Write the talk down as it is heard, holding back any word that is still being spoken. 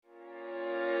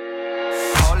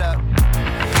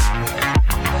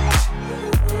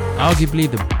Arguably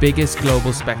the biggest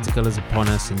global spectacle is upon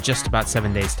us in just about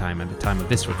 7 days' time at the time of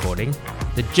this recording.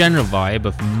 The general vibe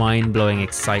of mind-blowing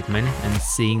excitement and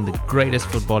seeing the greatest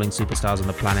footballing superstars on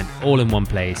the planet all in one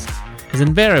place has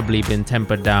invariably been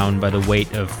tempered down by the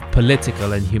weight of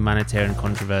political and humanitarian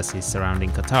controversies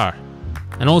surrounding Qatar.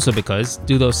 And also because,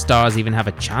 do those stars even have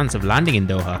a chance of landing in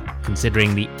Doha,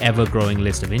 considering the ever-growing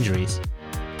list of injuries?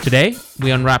 Today,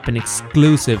 we unwrap an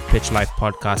exclusive Pitch Life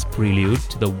podcast prelude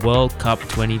to the World Cup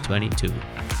 2022.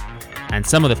 And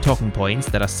some of the talking points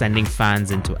that are sending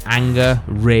fans into anger,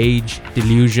 rage,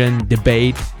 delusion,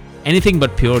 debate, anything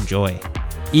but pure joy,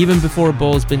 even before a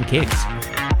ball's been kicked.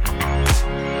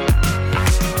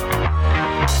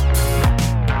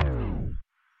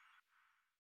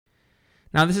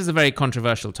 Now, this is a very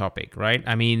controversial topic, right?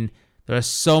 I mean, there are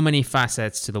so many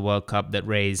facets to the World Cup that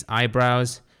raise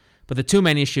eyebrows. But the two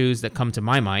main issues that come to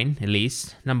my mind, at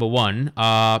least, number one,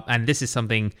 and this is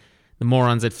something the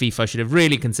morons at FIFA should have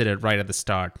really considered right at the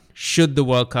start. Should the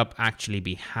World Cup actually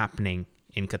be happening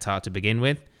in Qatar to begin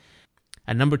with?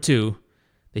 And number two,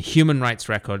 the human rights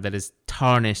record that has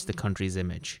tarnished the country's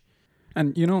image.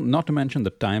 And, not to mention the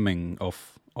timing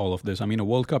of all of this. I mean, a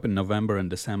World Cup in November and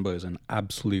December is an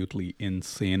absolutely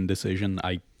insane decision.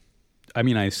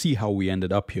 I see how we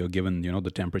ended up here, given,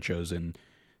 the temperatures in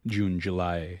June,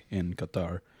 July in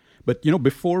Qatar. But,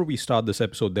 before we start this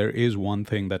episode, there is one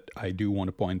thing that I do want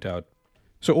to point out.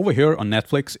 So over here on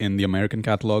Netflix, in the American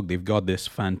catalog, they've got this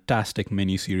fantastic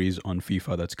mini-series on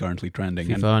FIFA that's currently trending.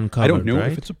 FIFA and Uncovered, I don't know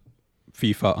right? if it's a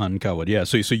FIFA Uncovered. Yeah,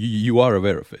 so you are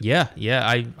aware of it. Yeah,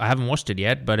 I haven't watched it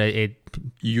yet, but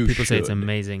people say it's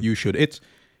amazing. You should.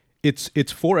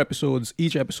 It's 4 episodes.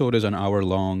 Each episode is an hour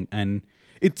long, and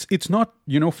it's not,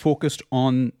 focused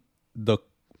on the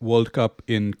World Cup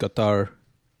in Qatar,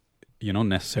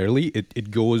 necessarily. It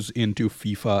goes into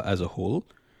FIFA as a whole.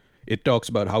 It talks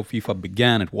about how FIFA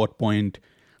began, at what point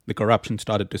the corruption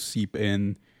started to seep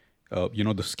in,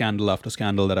 the scandal after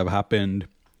scandal that have happened.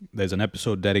 There's an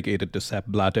episode dedicated to Sepp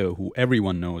Blatter, who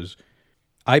everyone knows.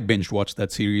 I binge watched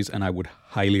that series, and I would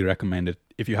highly recommend it.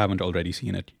 If you haven't already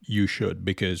seen it, you should,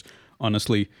 because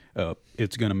honestly,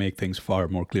 it's going to make things far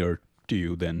more clear to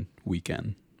you than we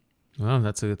can. Well,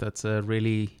 that's a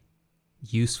really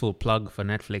useful plug for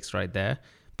Netflix right there.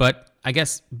 But I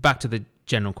guess back to the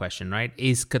general question, right?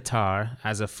 Is Qatar,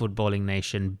 as a footballing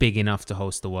nation, big enough to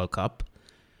host the World Cup?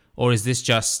 Or is this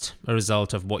just a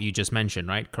result of what you just mentioned,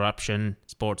 right? Corruption,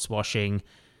 sports washing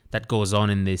that goes on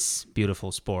in this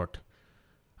beautiful sport.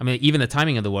 I mean, even the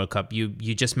timing of the World Cup, you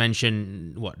just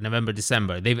mentioned November,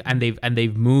 December.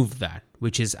 They've moved that,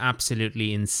 which is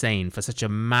absolutely insane for such a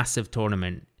massive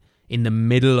tournament in the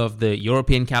middle of the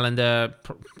European calendar,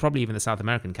 probably even the South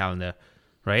American calendar,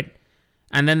 right?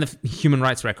 And then the human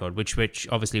rights record, which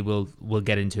obviously we'll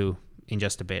get into in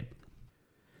just a bit.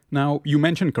 Now, you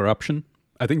mentioned corruption.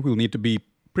 I think we'll need to be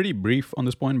pretty brief on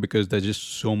this point because there's just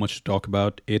so much to talk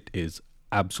about. It is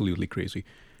absolutely crazy.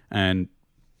 And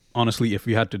honestly, if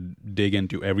we had to dig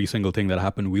into every single thing that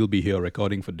happened, we'll be here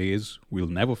recording for days. We'll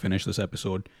never finish this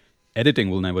episode. Editing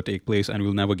will never take place, and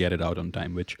we'll never get it out on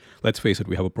time, which, let's face it,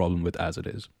 we have a problem with as it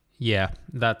is. Yeah,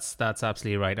 that's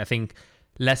absolutely right. I think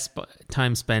less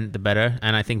time spent, the better,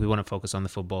 and I think we want to focus on the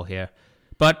football here.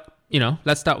 But,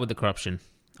 let's start with the corruption.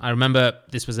 I remember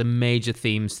this was a major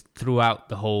theme throughout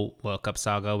the whole World Cup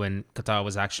saga when Qatar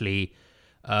was actually,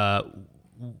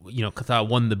 Qatar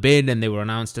won the bid and they were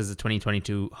announced as the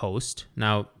 2022 host.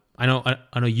 Now, I know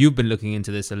you've been looking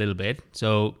into this a little bit,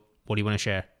 so what do you want to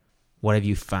share? What have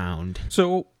you found?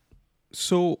 So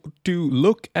to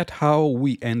look at how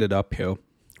we ended up here,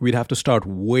 we'd have to start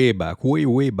way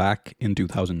back in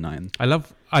 2009. I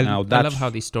love how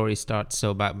these stories start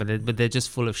so back, but they're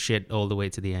just full of shit all the way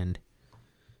to the end.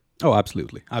 Oh,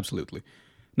 absolutely.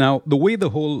 Now, the way the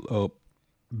whole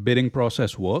bidding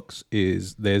process works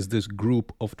is there's this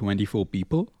group of 24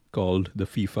 people called the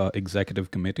FIFA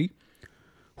Executive Committee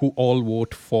who all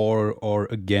vote for or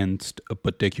against a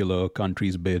particular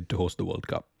country's bid to host the World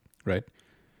Cup, right?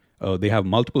 They have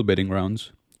multiple bidding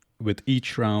rounds. With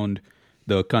each round,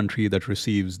 the country that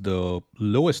receives the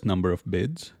lowest number of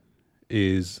bids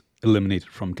is eliminated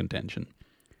from contention.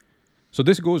 So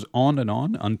this goes on and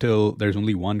on until there's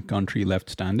only one country left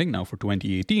standing. Now, for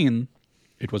 2018,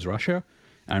 it was Russia.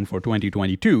 And for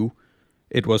 2022,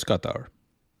 it was Qatar.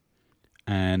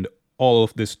 And all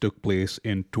of this took place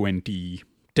in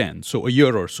 2010. So a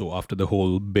year or so after the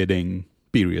whole bidding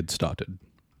period started.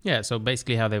 Yeah, so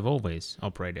basically how they've always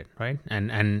operated, right?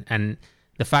 And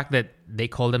the fact that they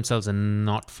call themselves a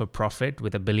not-for-profit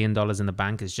with $1 billion in the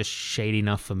bank is just shady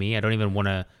enough for me. I don't even want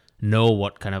to know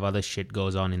what kind of other shit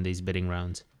goes on in these bidding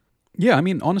rounds. Yeah, I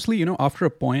mean, honestly, after a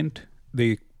point,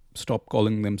 they stopped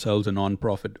calling themselves a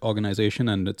non-profit organization,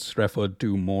 and it's referred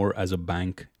to more as a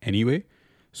bank anyway.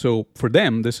 So for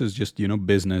them, this is just,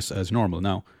 business as normal.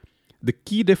 Now, the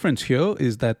key difference here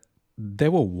is that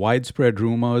there were widespread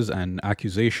rumors and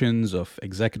accusations of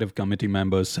executive committee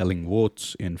members selling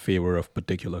votes in favor of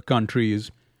particular countries.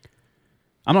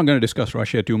 I'm not going to discuss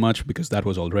Russia too much because that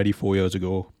was already 4 years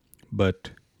ago.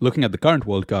 But looking at the current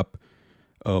World Cup,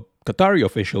 Qatari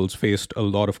officials faced a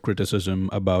lot of criticism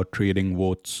about trading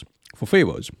votes for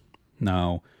favors.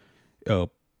 Now,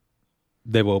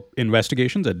 there were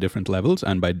investigations at different levels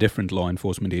and by different law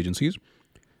enforcement agencies.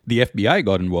 The FBI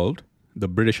got involved. The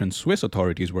British and Swiss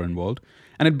authorities were involved,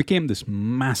 and it became this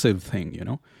massive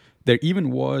thing, There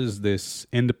even was this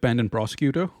independent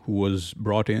prosecutor who was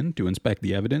brought in to inspect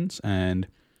the evidence, and,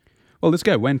 well, this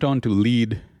guy went on to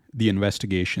lead the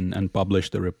investigation and publish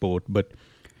the report. But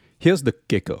here's the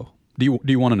kicker. Do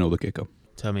you want to know the kicker?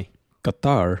 Tell me.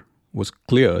 Qatar was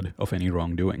cleared of any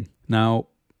wrongdoing. Now,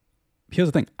 here's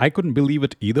the thing. I couldn't believe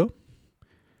it either.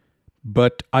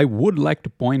 But I would like to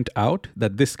point out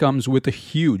that this comes with a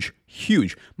huge,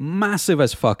 massive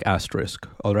as fuck asterisk.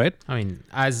 All right. I mean,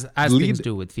 as things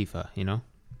do with FIFA,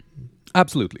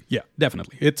 Absolutely, yeah,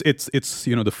 definitely. It's the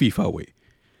FIFA way.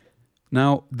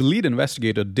 Now, the lead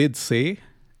investigator did say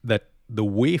that the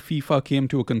way FIFA came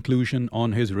to a conclusion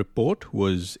on his report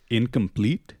was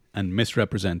incomplete and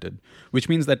misrepresented, which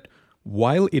means that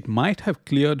while it might have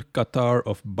cleared Qatar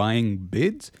of buying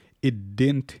bids, it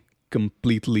didn't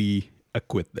completely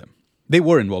acquit them. They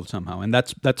were involved somehow, and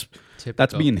that's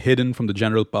been hidden from the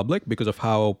general public because of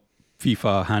how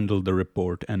FIFA handled the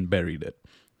report and buried it.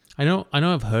 I know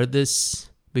I've heard this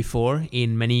before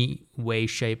in many ways,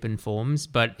 shape, and forms,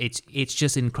 but it's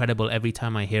just incredible. Every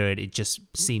time I hear it, it just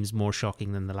seems more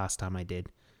shocking than the last time I did.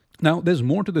 Now, there's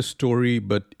more to the story,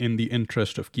 but in the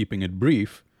interest of keeping it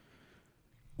brief,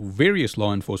 various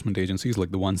law enforcement agencies,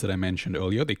 like the ones that I mentioned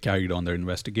earlier, they carried on their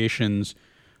investigations.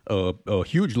 A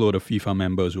huge load of FIFA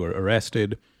members were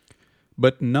arrested,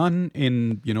 but none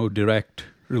in, direct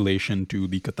relation to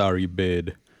the Qatari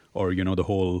bid or, the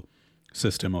whole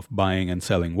system of buying and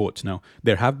selling votes. Now,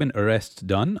 there have been arrests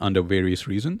done under various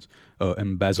reasons,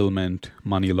 embezzlement,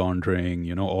 money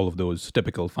laundering, all of those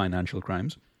typical financial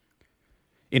crimes.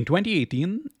 In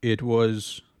 2018, it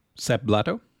was Sepp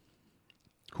Blatter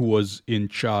who was in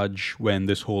charge when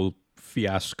this whole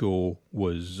fiasco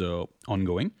was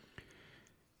ongoing.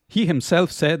 He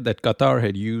himself said that Qatar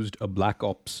had used a black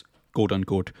ops, quote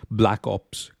unquote, black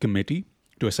ops committee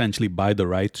to essentially buy the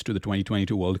rights to the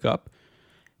 2022 World Cup.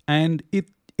 And it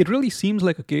really seems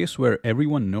like a case where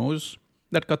everyone knows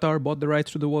that Qatar bought the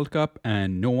rights to the World Cup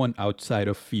and no one outside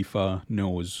of FIFA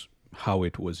knows how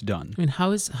it was done. I mean,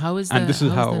 how is there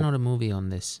not a movie on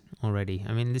this already?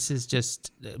 I mean, this is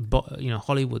just,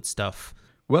 Hollywood stuff.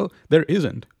 Well, there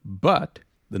isn't, but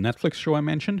the Netflix show I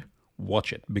mentioned,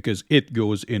 watch it because it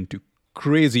goes into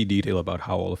crazy detail about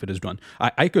how all of it is done.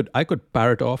 I could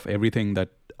parrot off everything that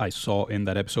I saw in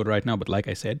that episode right now, but like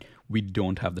I said, we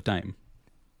don't have the time.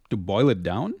 To boil it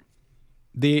down,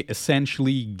 they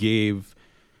essentially gave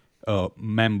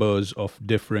members of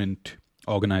different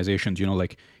organizations,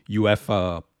 like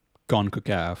UEFA,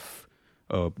 CONCACAF,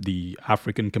 the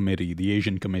African Committee, the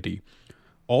Asian Committee,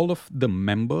 all of the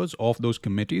members of those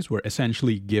committees were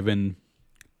essentially given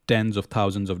tens of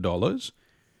thousands of dollars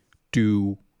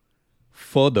to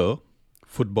further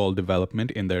football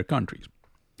development in their countries.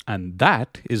 And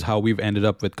that is how we've ended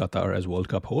up with Qatar as World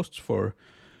Cup hosts for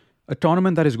a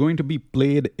tournament that is going to be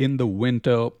played in the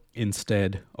winter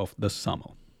instead of the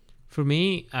summer. For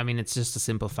me, I mean, it's just a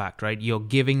simple fact, right? You're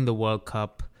giving the World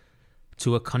Cup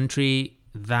to a country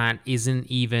that isn't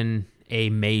even a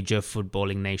major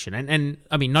footballing nation. And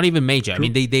I mean, not even major. True. I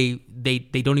mean,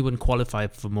 they don't even qualify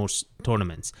for most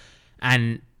tournaments.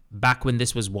 And back when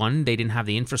this was won, they didn't have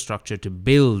the infrastructure to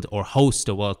build or host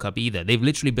a World Cup either. They've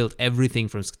literally built everything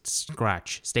from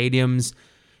scratch. Stadiums,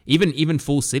 even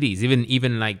full cities,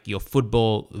 even like your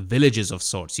football villages of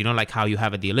sorts, like how you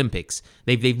have at the Olympics.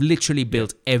 They've literally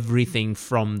built everything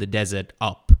from the desert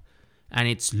up. And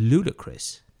it's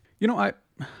ludicrous.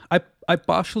 I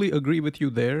partially agree with you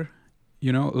there.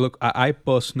 Look, I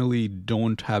personally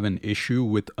don't have an issue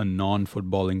with a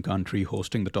non-footballing country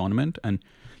hosting the tournament. And,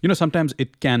 sometimes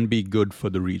it can be good for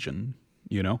the region,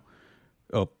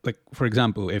 like, for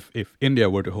example, if India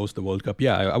were to host the World Cup,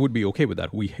 yeah, I would be okay with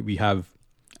that. We have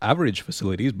average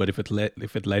facilities, but if it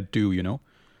led to,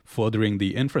 furthering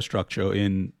the infrastructure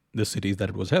in the cities that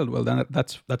it was held, well, then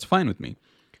that's fine with me.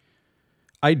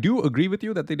 I do agree with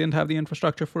you that they didn't have the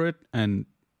infrastructure for it, and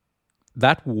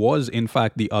that was, in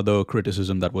fact, the other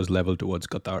criticism that was leveled towards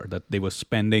Qatar, that they were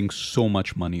spending so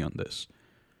much money on this.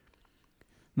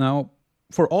 Now,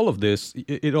 for all of this,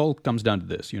 it all comes down to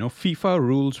this. FIFA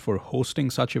rules for hosting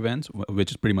such events,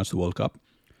 which is pretty much the World Cup,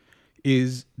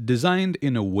 is designed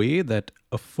in a way that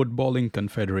a footballing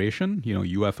confederation,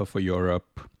 UEFA for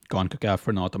Europe, CONCACAF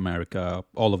for North America,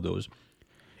 all of those,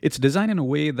 it's designed in a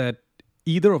way that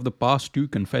either of the past two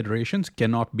confederations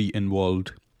cannot be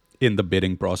involved in the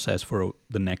bidding process for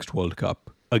the next World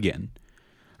Cup again,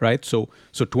 right? So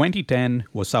 2010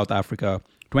 was South Africa,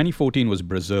 2014 was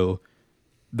Brazil.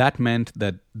 That meant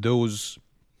that those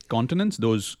continents,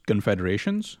 those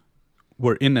confederations,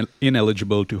 were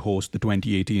ineligible to host the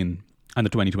 2018 and the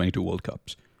 2022 World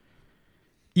Cups.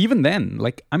 Even then,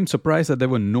 I'm surprised that there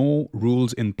were no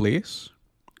rules in place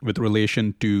with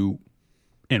relation to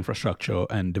infrastructure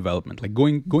and development.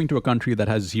 Going to a country that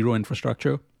has zero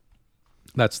infrastructure,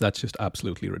 that's just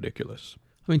absolutely ridiculous.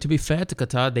 I mean, to be fair to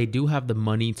Qatar, they do have the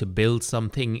money to build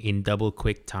something in double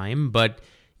quick time, but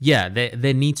yeah,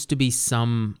 there needs to be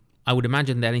some, I would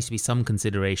imagine there needs to be some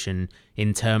consideration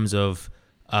in terms of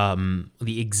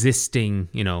the existing,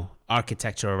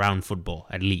 architecture around football,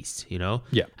 at least,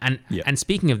 Yeah. And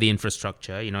speaking of the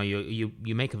infrastructure,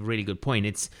 you make a really good point.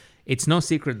 It's no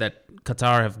secret that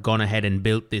Qatar have gone ahead and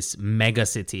built this mega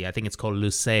city. I think it's called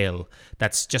Lusail.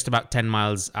 That's just about 10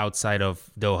 miles outside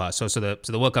of Doha. So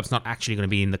the World Cup's not actually going to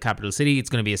be in the capital city. It's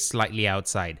going to be slightly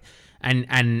outside.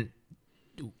 And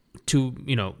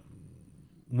to,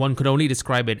 one could only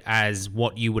describe it as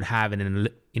what you would have in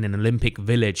an Olympic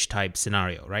Village type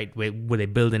scenario, right? Where they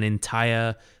build an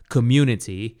entire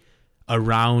community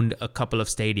around a couple of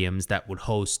stadiums that would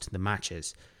host the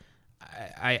matches.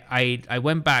 I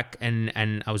went back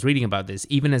and I was reading about this.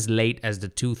 Even as late as the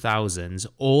 2000s,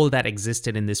 all that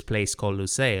existed in this place called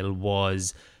Lusail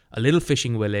was a little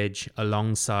fishing village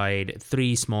alongside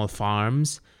 3 small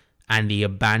farms and the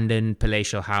abandoned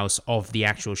palatial house of the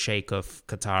actual Sheikh of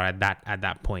Qatar at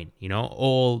that point,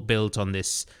 all built on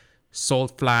this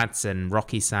salt flats and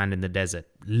rocky sand in the desert,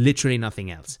 literally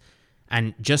nothing else.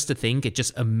 And just to think, it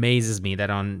just amazes me that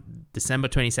on December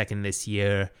 22nd this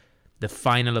year, the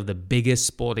final of the biggest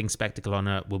sporting spectacle on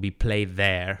earth will be played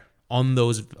there on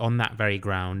that very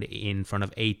ground in front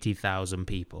of 80,000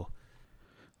 people.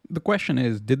 The question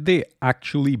is, did they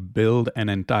actually build an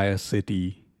entire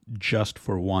city just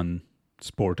for one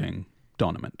sporting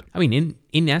tournament? I mean,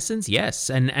 in essence, yes.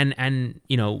 And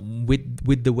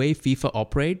with the way FIFA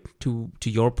operate, to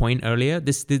your point earlier,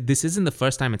 this isn't the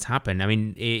first time it's happened. I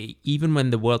mean, even when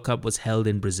the World Cup was held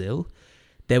in Brazil,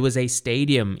 there was a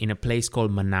stadium in a place called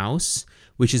Manaus,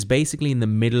 which is basically in the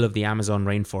middle of the Amazon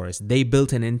rainforest. They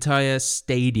built an entire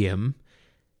stadium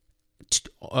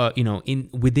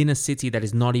within a city that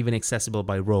is not even accessible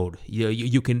by road.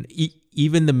 You can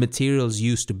even the materials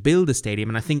used to build the stadium,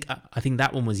 and I think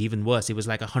that one was even worse. It was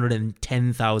like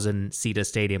 110,000 seater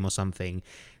stadium or something.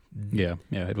 Yeah,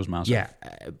 it was massive. Yeah,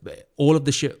 all of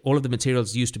the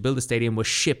materials used to build the stadium were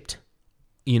shipped,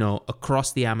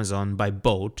 across the Amazon by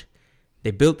boat. They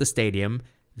built the stadium.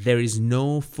 There is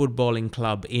no footballing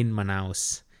club in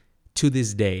Manaus to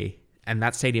this day. And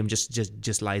that stadium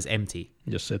just lies empty.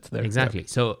 Just sits there. Exactly. Yeah.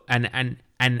 So and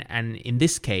in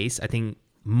this case, I think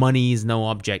money is no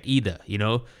object either.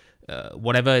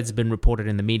 Whatever it's been reported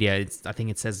in the media, I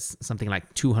think it says something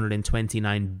like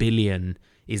 229 billion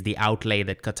is the outlay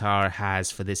that Qatar has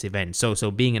for this event.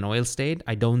 So being an oil state,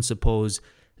 I don't suppose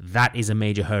that is a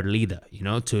major hurdle either.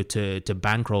 To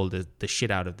bankroll the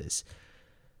shit out of this.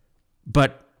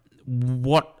 But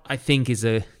what I think is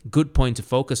a good point to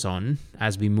focus on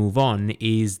as we move on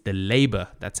is the labor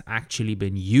that's actually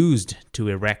been used to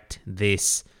erect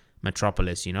this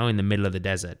metropolis, in the middle of the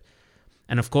desert.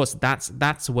 And of course,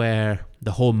 that's where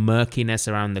the whole murkiness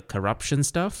around the corruption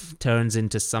stuff turns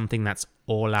into something that's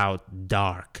all out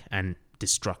dark and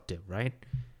destructive, right?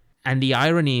 And the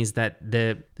irony is that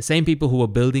the same people who were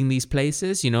building these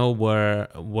places,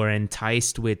 were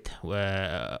enticed with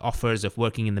offers of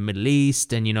working in the Middle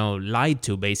East and, lied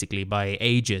to basically by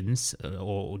agents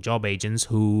or job agents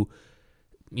who,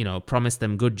 promised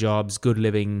them good jobs, good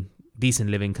living, decent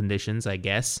living conditions, I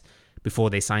guess, before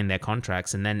they signed their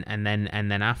contracts. And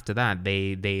then after that,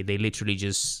 they literally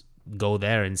just go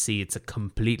there and see it's a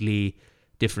completely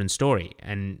different story.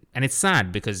 And it's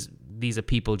sad because these are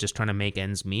people just trying to make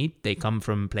ends meet. They come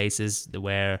from places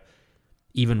where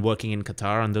even working in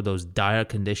Qatar under those dire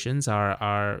conditions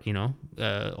are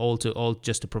all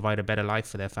just to provide a better life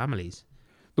for their families.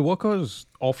 The workers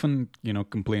often,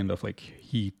 complained of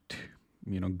heat,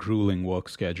 grueling work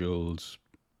schedules,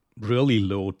 really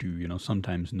low to,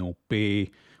 sometimes no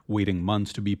pay, waiting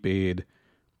months to be paid,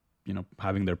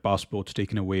 having their passports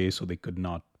taken away so they could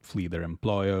not flee their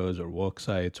employers or work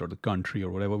sites or the country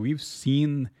or whatever. We've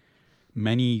seen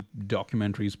many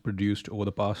documentaries produced over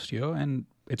the past year, and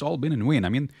it's all been in vain. I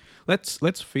mean,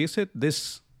 let's face it.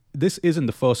 This isn't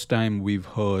the first time we've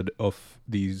heard of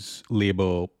these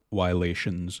labor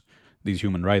violations, these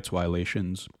human rights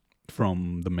violations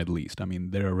from the Middle East. I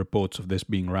mean, there are reports of this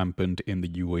being rampant in the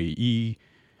UAE,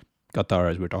 Qatar,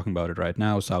 as we're talking about it right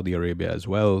now, Saudi Arabia as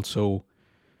well. So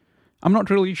I'm not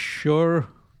really sure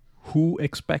who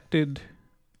expected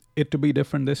it to be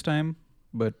different this time,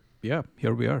 but yeah,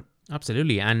 here we are.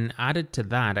 Absolutely. And added to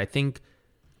that, I think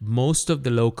most of the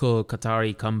local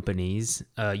Qatari companies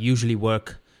usually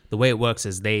work, the way it works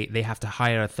is they have to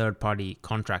hire a third-party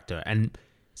contractor. And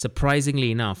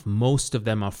surprisingly enough, most of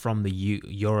them are from the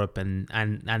Europe and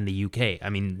the UK. I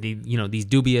mean, these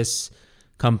dubious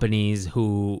companies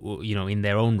who, in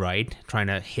their own right, trying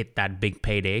to hit that big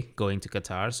payday going to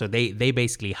Qatar. So they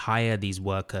basically hire these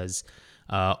workers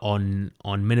on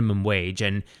minimum wage,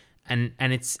 and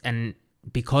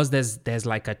because there's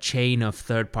like a chain of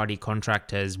third-party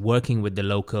contractors working with the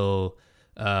local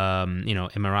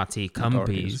Emirati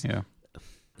companies. Yeah.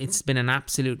 It's been an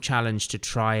absolute challenge to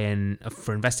try and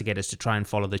for investigators to try and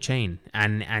follow the chain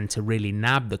and to really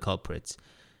nab the culprits.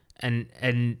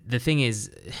 And the thing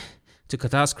is, to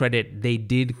Qatar's credit, they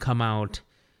did come out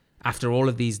after all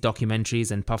of these documentaries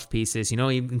and puff pieces,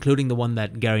 including the one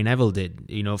that Gary Neville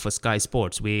did, for Sky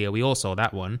Sports. We all saw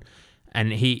that one.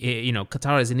 And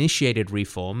Qatar has initiated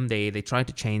reform. They try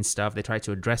to change stuff. They try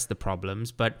to address the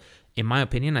problems. But in my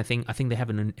opinion, I think they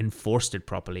haven't enforced it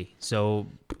properly. So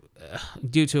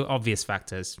due to obvious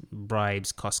factors,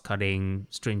 bribes, cost cutting,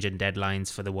 stringent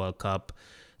deadlines for the World Cup.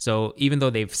 So even though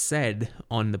they've said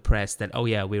on the press that, oh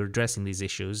yeah, we're addressing these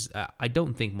issues, I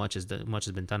don't think much has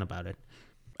been done about it.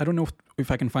 I don't know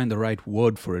if I can find the right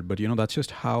word for it, but that's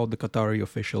just how the Qatari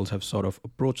officials have sort of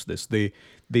approached this. They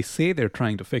say they're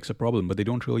trying to fix a problem, but they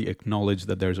don't really acknowledge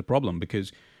that there's a problem,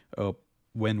 because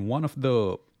when one of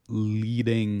the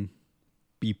leading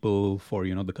people for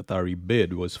the Qatari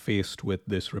bid was faced with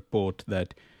this report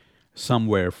that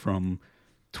somewhere from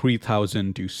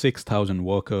 3,000 to 6,000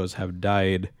 workers have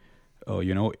died,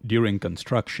 during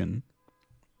construction,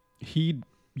 he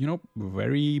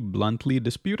very bluntly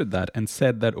disputed that and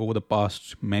said that over the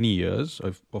past many years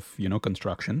of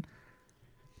construction,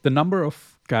 the number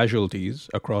of casualties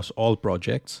across all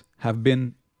projects have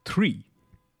been 3,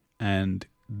 and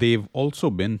they've also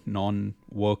been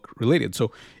non-work related.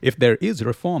 So if there is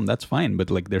reform, that's fine, but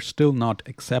they're still not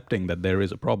accepting that there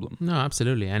is a problem. No,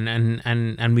 absolutely,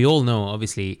 and we all know,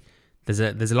 obviously, there's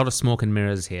a lot of smoke and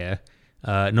mirrors here.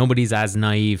 Nobody's as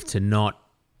naive to not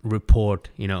report,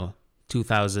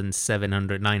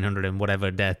 2,700, 900 and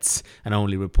whatever deaths, and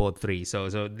only report 3.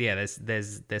 So yeah,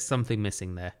 there's something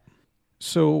missing there.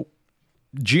 So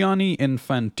Gianni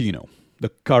Infantino, the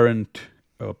current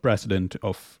president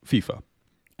of FIFA,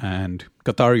 and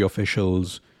Qatari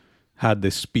officials had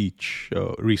this speech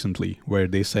recently where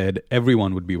they said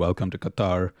everyone would be welcome to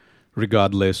Qatar,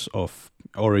 regardless of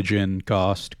origin,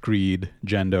 caste, creed,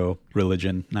 gender,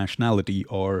 religion, nationality,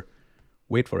 or,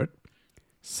 wait for it,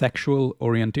 sexual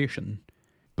orientation.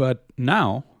 But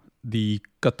now the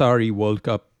Qatari World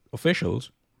Cup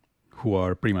officials, who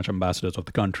are pretty much ambassadors of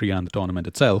the country and the tournament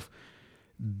itself,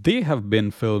 they have been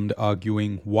filmed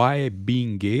arguing why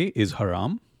being gay is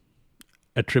haram,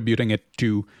 attributing it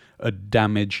to a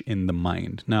damage in the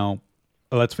mind. Now,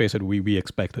 let's face it, we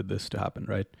expected this to happen,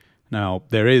 right? Now,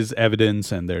 there is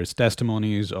evidence and there's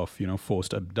testimonies of,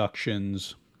 forced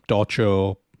abductions,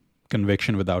 torture,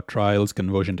 conviction without trials,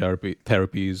 conversion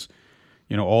therapies,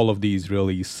 all of these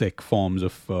really sick forms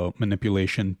of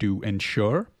manipulation to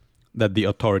ensure that the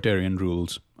authoritarian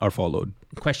rules are followed.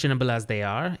 Questionable as they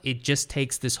are, it just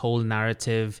takes this whole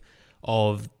narrative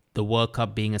of the World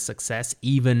Cup being a success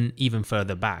even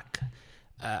further back.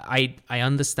 I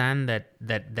understand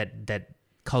that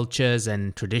cultures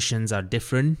and traditions are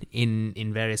different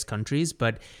in various countries,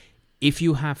 but if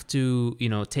you have to,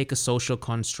 take a social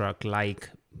construct like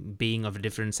being of a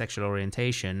different sexual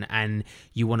orientation and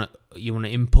you want to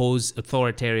impose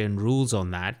authoritarian rules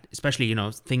on that, especially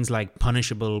things like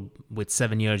punishable with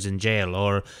 7 years in jail,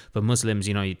 or for Muslims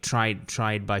you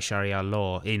tried by Sharia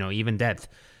law, even death.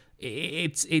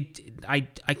 I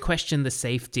question the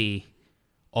safety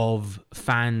of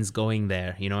fans going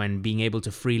there, and being able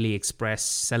to freely express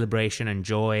celebration and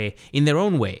joy in their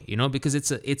own way, because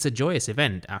it's a joyous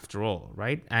event after all,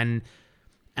 right? And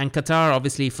Qatar,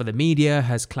 obviously, for the media,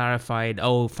 has clarified,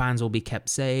 fans will be kept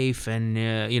safe, and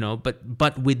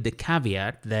but with the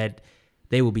caveat that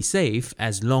they will be safe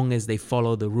as long as they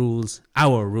follow the rules,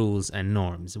 our rules and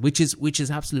norms, which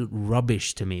is absolute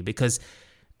rubbish to me, because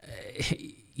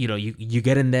you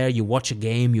get in there, you watch a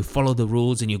game, you follow the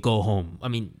rules, and you go home. I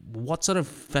mean, what sort of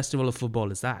festival of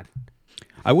football is that?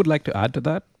 I would like to add to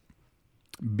that,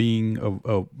 being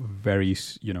a very,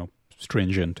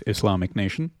 stringent Islamic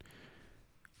nation,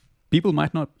 people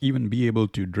might not even be able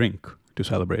to drink to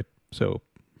celebrate. So,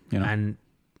 And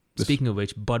speaking of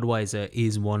which, Budweiser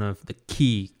is one of the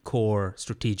key core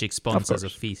strategic sponsors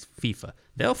of FIFA.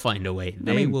 They'll find a way.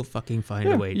 They will fucking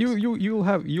find a way. You'll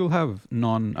have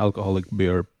non-alcoholic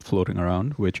beer floating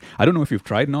around, which I don't know if you've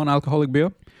tried non-alcoholic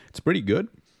beer. It's pretty good,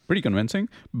 pretty convincing.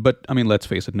 But I mean, let's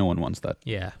face it, no one wants that.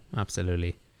 Yeah,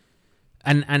 absolutely.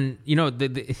 And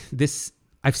this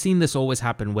I've seen this always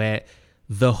happen where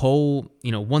the whole,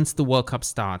 once the World Cup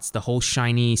starts, the whole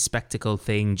shiny spectacle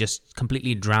thing just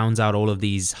completely drowns out all of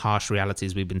these harsh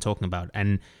realities we've been talking about.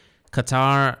 And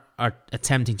Qatar are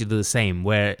attempting to do the same,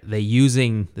 where they're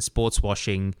using the sports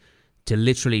washing to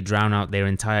literally drown out their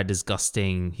entire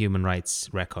disgusting human rights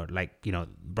record. Like,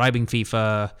 bribing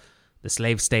FIFA, the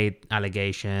slave state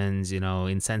allegations,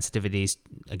 insensitivities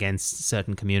against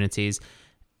certain communities.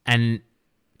 And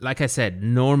like I said,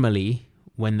 normally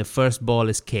when the first ball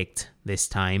is kicked this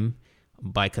time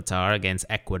by Qatar against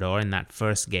Ecuador in that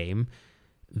first game,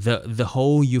 the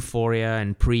whole euphoria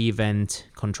and pre-event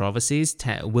controversies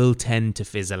will tend to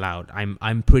fizzle out.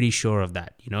 I'm pretty sure of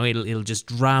that. It'll just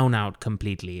drown out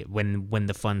completely when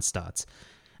the fun starts,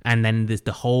 and then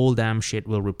the whole damn shit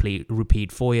will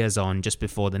repeat 4 years on, just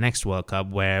before the next World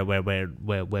Cup, where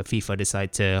FIFA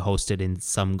decide to host it in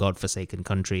some godforsaken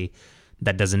country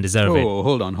that doesn't deserve it. Oh,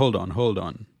 hold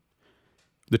on.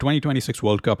 The 2026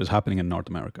 World Cup is happening in North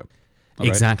America. All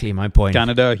exactly my point.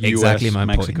 Canada, US, exactly my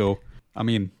Mexico. point. I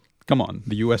mean, come on.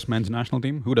 The US men's national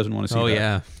team? Who doesn't want to see that? Oh,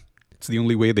 yeah. It's the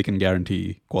only way they can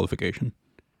guarantee qualification.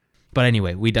 But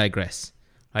anyway, we digress.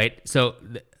 Right? So,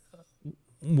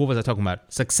 what was I talking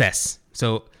about? Success.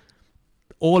 So,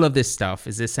 all of this stuff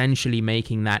is essentially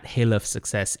making that hill of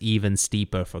success even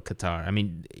steeper for Qatar. I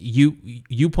mean,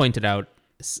 you pointed out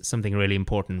something really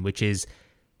important, which is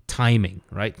timing,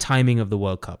 right? Timing of the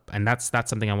World Cup. And that's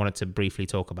something I wanted to briefly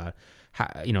talk about.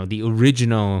 The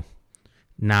original,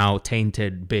 now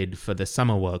tainted bid for the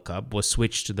Summer World Cup was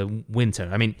switched to the winter.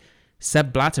 I mean,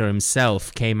 Sepp Blatter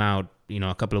himself came out,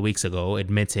 a couple of weeks ago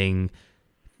admitting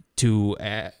to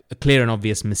a clear and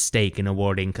obvious mistake in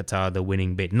awarding Qatar the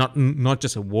winning bid. Not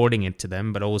just awarding it to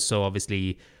them, but also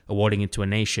obviously awarding it to a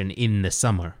nation in the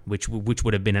summer, which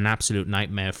would have been an absolute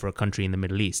nightmare for a country in the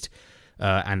Middle East.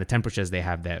 And the temperatures they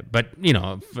have there. But,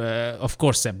 of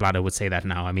course Sepp Blatter would say that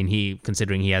now. I mean,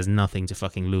 considering he has nothing to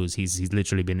fucking lose, he's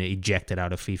literally been ejected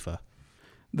out of FIFA.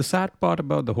 The sad part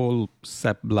about the whole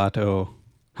Sepp Blatter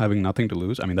having nothing to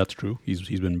lose, I mean, that's true.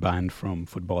 He's been banned from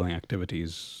footballing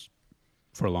activities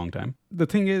for a long time. The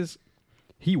thing is,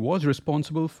 he was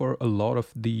responsible for a lot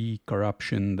of the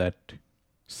corruption that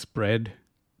spread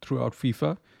throughout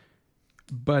FIFA,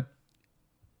 but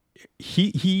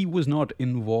he was not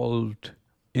involved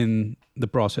in the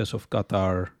process of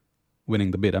Qatar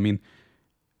winning the bid. I mean,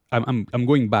 I'm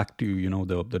going back to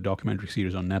the documentary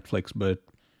series on Netflix, but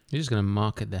you're just gonna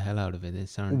market the hell out of it,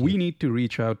 aren't you? We need to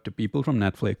reach out to people from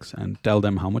Netflix and tell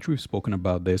them how much we've spoken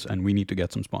about this, and we need to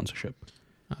get some sponsorship.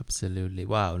 Absolutely.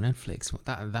 Wow, Netflix.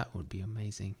 That would be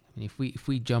amazing. I mean, if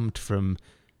we jumped from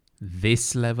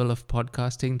this level of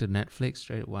podcasting to Netflix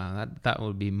straight, wow, that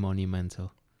would be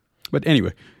monumental. But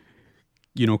anyway,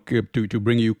 to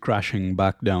bring you crashing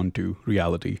back down to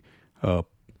reality,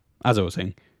 as I was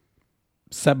saying,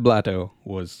 Sepp Blatter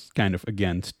was kind of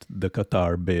against the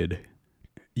Qatar bid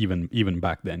even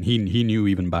back then. He knew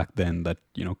even back then that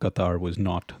Qatar was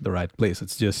not the right place.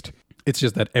 It's just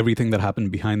that everything that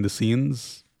happened behind the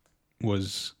scenes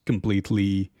was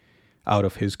completely out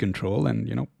of his control,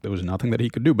 and there was nothing that he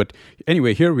could do. But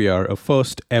anyway, here we are, a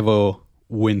first ever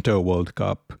Winter World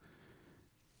Cup,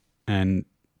 and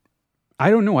I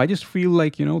don't know. I just feel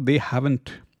like, they hadn't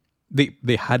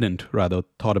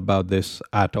thought about this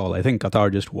at all. I think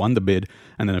Qatar just won the bid,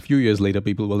 and then a few years later,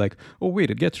 people were like, oh,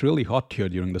 wait, it gets really hot here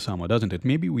during the summer, doesn't it?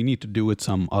 Maybe we need to do it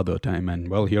some other time. And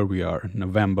well, here we are,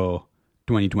 November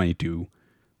 2022,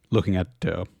 looking at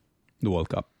the World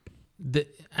Cup.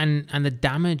 And the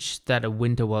damage that a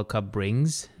Winter World Cup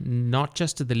brings, not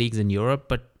just to the leagues in Europe,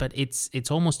 but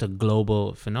it's almost a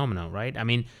global phenomenon, right? I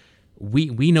mean,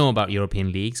 we know about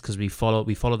European leagues because we follow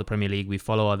the Premier League, we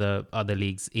follow other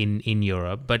leagues in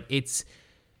Europe, but it's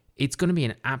going to be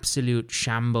an absolute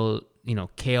shamble,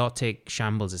 chaotic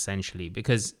shambles essentially,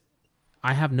 because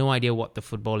I have no idea what the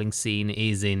footballing scene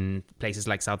is in places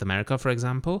like South America, for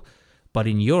example, but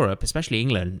in Europe, especially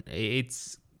England,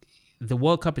 the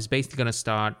World Cup is basically going to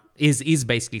start is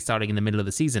basically starting in the middle of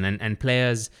the season, and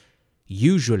players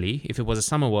usually, if it was a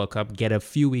summer World Cup, get a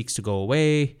few weeks to go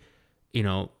away.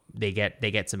 They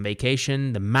get some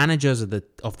vacation. The managers of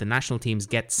the national teams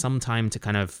get some time to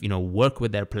kind of work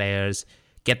with their players,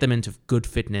 get them into good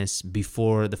fitness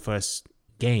before the first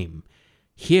game.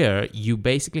 Here, you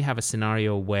basically have a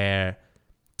scenario where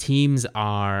teams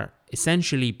are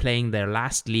essentially playing their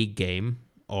last league game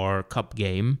or cup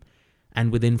game,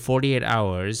 and within 48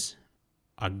 hours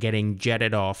are getting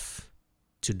jetted off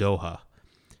to Doha,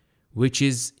 which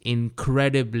is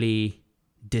incredibly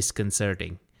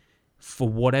disconcerting for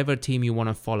whatever team you want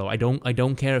to follow. I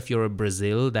don't care if you're a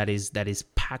Brazil that is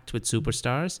packed with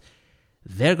superstars.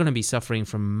 They're going to be suffering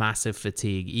from massive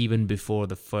fatigue even before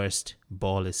the first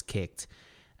ball is kicked.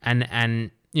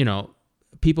 And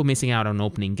people missing out on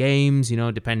opening games,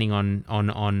 depending on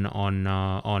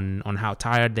how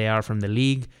tired they are from the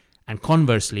league, and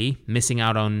conversely missing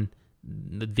out on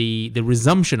the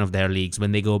resumption of their leagues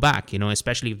when they go back,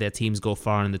 especially if their teams go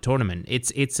far in the tournament.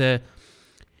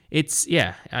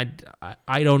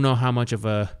 I don't know how much of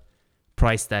a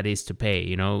price that is to pay,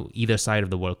 either side of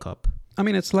the World Cup. I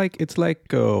mean, it's like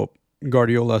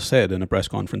Guardiola said in a press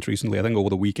conference recently. I think over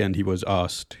the weekend he was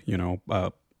asked,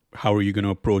 how are you going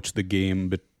to approach the game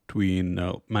between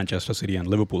Manchester City and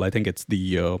Liverpool? I think it's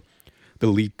the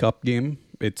League Cup game.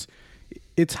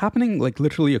 It's happening like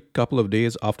literally a couple of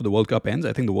days after the World Cup ends.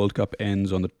 I think the World Cup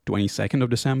ends on the 22nd of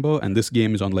December, and this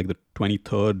game is on like the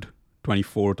 23rd,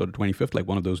 24th, or the 25th, like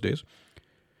one of those days.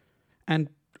 And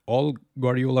all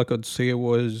Guardiola could say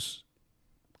was,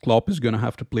 Klopp is going to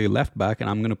have to play left back, and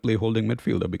I'm going to play holding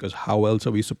midfielder, because how else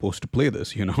are we supposed to play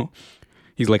this,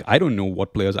 He's like, I don't know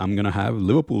what players I'm going to have.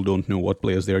 Liverpool don't know what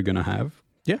players they're going to have.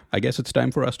 Yeah, I guess it's time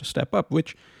for us to step up,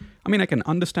 which, I mean, I can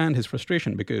understand his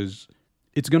frustration because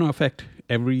it's going to affect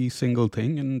every single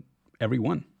thing and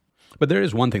everyone. But there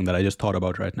is one thing that I just thought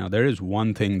about right now. There is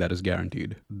one thing that is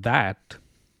guaranteed. That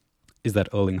is that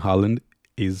Erling Haaland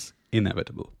is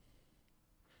inevitable.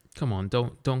 Come on,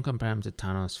 don't compare him to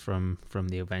Thanos from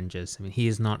the Avengers. I mean, he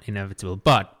is not inevitable.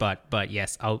 But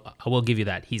yes, I will give you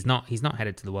that. He's not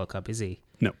headed to the World Cup, is he?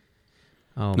 No.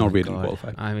 Oh, Norway didn't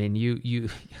qualify. I mean, you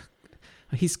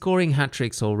he's scoring hat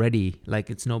tricks already, like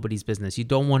it's nobody's business. You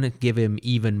don't want to give him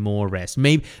even more rest.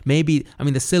 Maybe I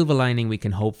mean, the silver lining we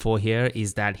can hope for here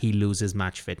is that he loses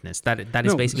match fitness. That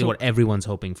is basically what everyone's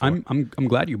hoping for. I'm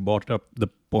glad you brought up the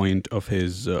point of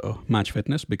his match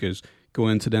fitness, because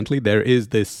coincidentally there is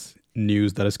this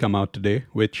news that has come out today,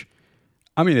 which,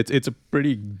 I mean, it's a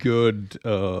pretty good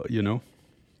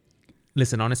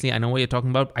Listen, honestly, I know what you're talking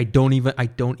about. I don't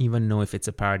even know if it's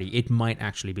a parody. It might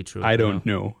actually be true. I don't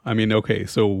know. I mean, okay,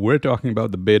 so we're talking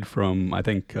about the bid from, I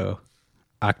think,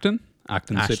 Ashton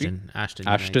City.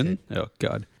 Ashton. Oh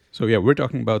God. So yeah, we're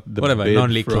talking about the bid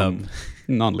non-league from club.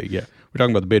 Non-league. Yeah, we're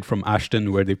talking about the bid from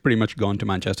Ashton, where they've pretty much gone to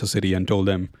Manchester City and told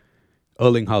them,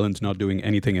 Erling Haaland's not doing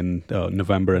anything in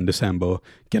November and December.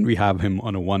 Can we have him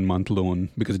on a 1-month loan?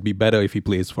 Because it'd be better if he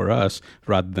plays for us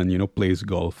rather than plays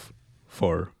golf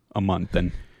for a month.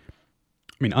 And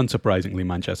I mean, unsurprisingly,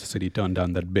 Manchester City turned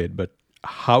down that bid. But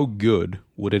how good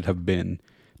would it have been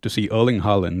to see Erling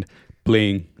Haaland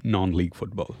playing non-league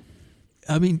football?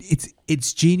 I mean,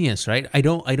 it's genius, right? I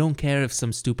don't care if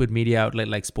some stupid media outlet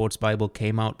like Sports Bible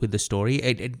came out with the story.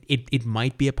 It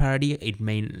might be a parody. It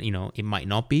might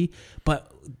not be.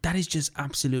 But that is just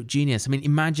absolute genius. I mean,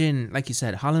 imagine, like you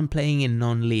said, Haaland playing in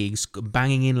non-leagues,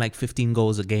 banging in like 15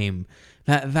 goals a game.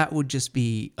 That would just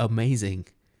be amazing.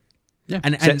 Yeah,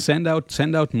 and send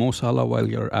out Mo Salah while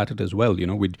you're at it as well.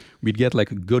 We'd get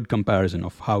like a good comparison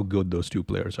of how good those two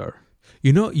players are.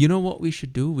 You know what we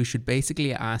should do? We should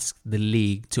basically ask the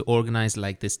league to organize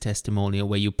like this testimonial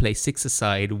where you play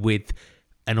 6-a-side with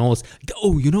an all.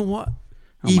 Oh, you know what?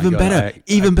 Oh even God, better.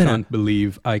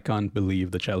 I can't believe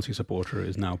the Chelsea supporter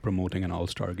is now promoting an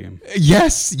All-Star game.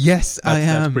 Yes, I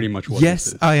am. That's pretty much what Yes,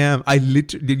 this is. I am. I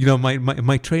literally,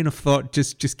 my train of thought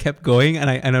just kept going,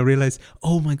 and I realized,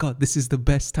 oh my God, this is the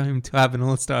best time to have an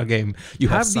All-Star game. You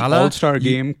have the Salah, All-Star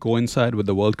game coincide with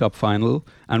the World Cup final,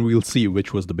 and we'll see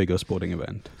which was the bigger sporting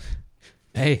event.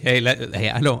 Hey!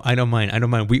 I don't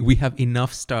mind. We have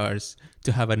enough stars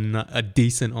to have a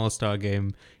decent All-Star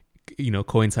game,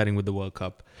 coinciding with the World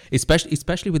Cup,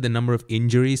 especially with the number of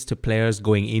injuries to players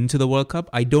going into the World Cup.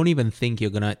 I don't even think you're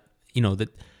gonna,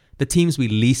 the teams we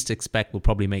least expect will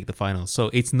probably make the finals. So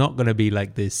it's not gonna be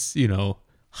like this,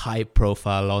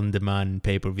 high-profile, on-demand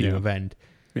pay-per-view event.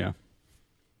 Yeah.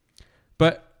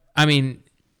 But I mean,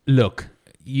 look,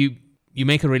 you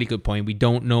make a really good point. We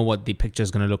don't know what the picture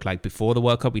is going to look like before the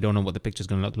World Cup. We don't know what the picture is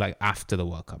going to look like after the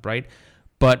World Cup, right?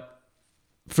 But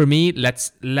for me,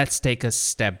 let's take a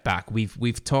step back.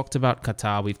 We've talked about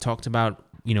Qatar. We've talked about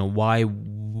why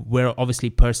we're obviously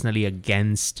personally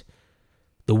against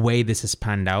the way this has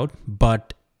panned out.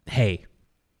 But hey,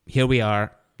 here we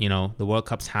are. The World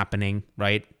Cup's happening,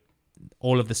 right?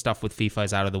 All of the stuff with FIFA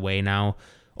is out of the way now,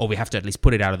 or we have to at least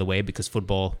put it out of the way because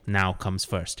football now comes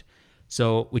first.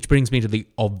 So, which brings me to the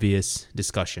obvious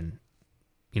discussion.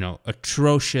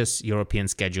 Atrocious European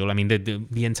schedule. I mean,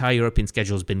 the entire European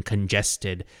schedule has been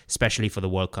congested, especially for the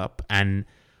World Cup. And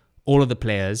all of the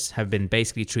players have been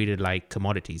basically treated like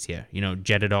commodities here.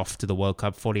 Jetted off to the World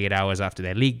Cup 48 hours after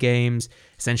their league games,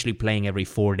 essentially playing every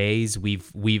 4 days.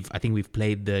 I think we've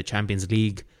played the Champions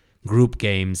League group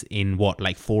games in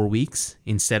 4 weeks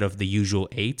instead of the usual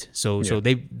 8. So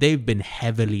they've been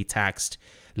heavily taxed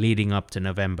leading up to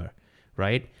November,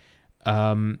 right?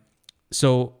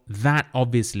 So that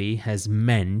obviously has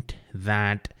meant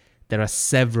that there are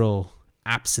several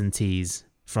absentees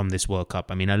from this World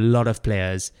Cup. I mean, a lot of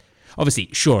players, obviously,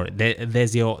 sure,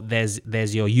 there's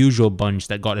your usual bunch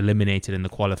that got eliminated in the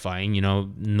qualifying,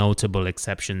 notable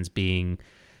exceptions being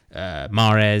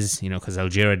Mahrez, because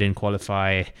Algeria didn't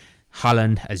qualify,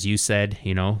 Haaland, as you said,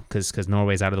 because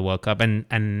Norway's out of the World Cup, and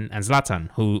Zlatan,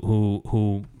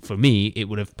 who for me, it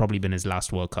would have probably been his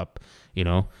last World Cup.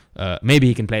 Maybe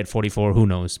he can play at 44, who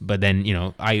knows? But then,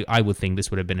 I would think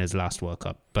this would have been his last World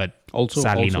Cup, but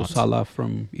sadly not. Salah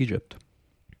from Egypt.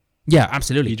 Yeah,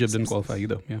 absolutely. Egypt didn't qualify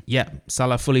either. Yeah,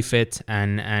 Salah fully fit,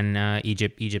 and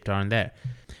Egypt aren't there.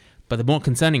 But the more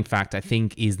concerning fact, I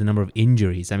think, is the number of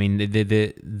injuries. I mean,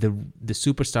 the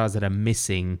superstars that are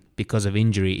missing because of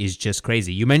injury is just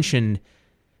crazy. You mentioned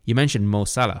Mo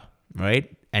Salah,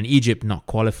 right? And Egypt not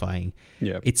qualifying.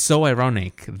 Yeah, it's so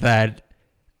ironic that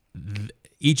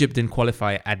Egypt didn't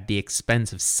qualify at the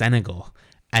expense of Senegal,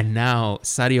 and now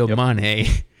Sadio Mane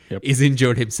is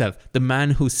injured himself. The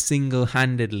man who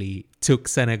single-handedly took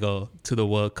Senegal to the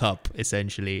World Cup,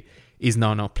 essentially, is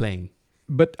now not playing.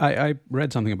 But I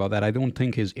read something about that. I don't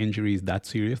think his injury is that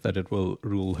serious that it will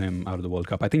rule him out of the World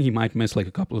Cup. I think he might miss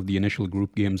a couple of the initial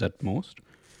group games at most.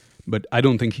 But I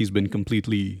don't think he's been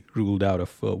completely ruled out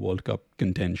of World Cup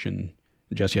contention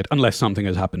just yet, unless something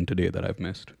has happened today that I've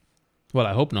missed. Well,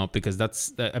 I hope not, because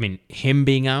him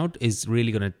being out is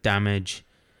really going to damage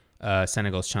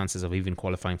Senegal's chances of even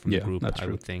qualifying from the group, I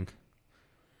would think.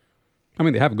 I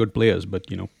mean, they have good players, but,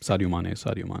 Sadio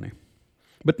Mane.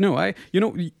 But no,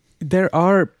 there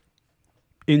are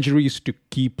injuries to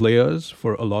key players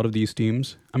for a lot of these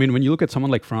teams. I mean, when you look at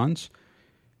someone like France,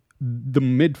 the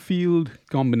midfield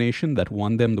combination that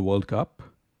won them the World Cup,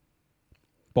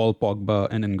 Paul Pogba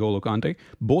and N'Golo Kante,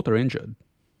 both are injured.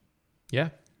 Yeah.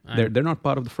 They're not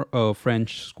part of the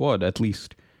French squad, at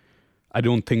least. I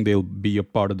don't think they'll be a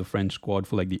part of the French squad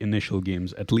for the initial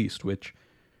games, at least, which,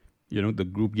 the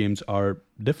group games are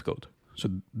difficult. So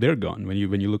they're gone. When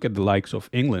you look at the likes of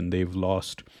England, they've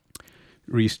lost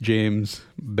Reece James,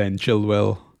 Ben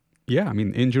Chilwell. Yeah, I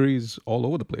mean, injuries all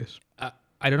over the place.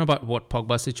 I don't know about what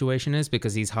Pogba's situation is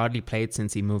because he's hardly played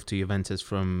since he moved to Juventus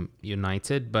from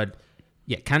United. But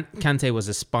yeah, Kante was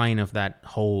the spine of that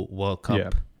whole World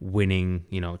Cup winning,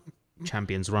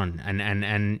 champions run.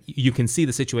 And you can see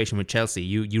the situation with Chelsea.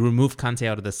 You remove Kante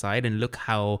out of the side and look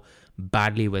how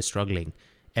badly we're struggling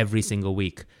every single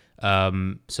week.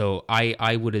 So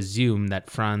I would assume that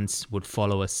France would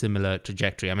follow a similar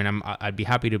trajectory. I mean, I'd be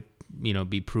happy to,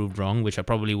 be proved wrong, which I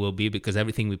probably will be because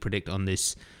everything we predict on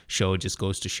this show just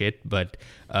goes to shit. But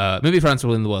maybe France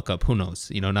will win the World Cup. Who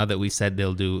knows? Now that we've said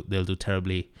they'll do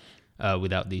terribly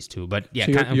without these two. But yeah,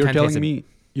 so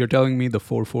you're telling me the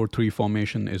 4-4-3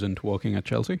 formation isn't working at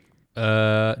Chelsea?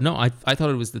 No, I thought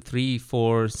it was the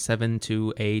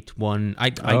 3-4-7-2-8-1.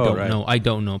 I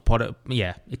don't know. Potter,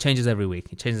 it changes every week.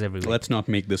 Let's not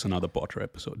make this another Potter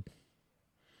episode.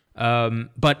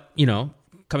 But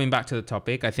coming back to the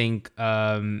topic, I think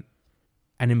an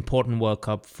important World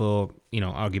Cup for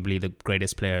arguably the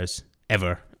greatest players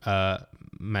ever,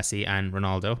 Messi and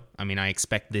Ronaldo. I mean, I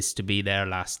expect this to be their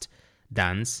last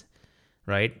dance.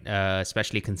 Right,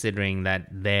 especially considering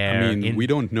that we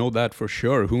don't know that for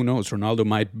sure. Who knows? Ronaldo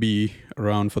might be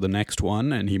around for the next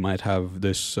one, and he might have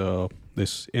this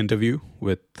interview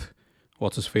with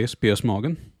what's his face, Piers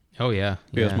Morgan. Oh yeah,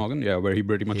 Piers Morgan, where he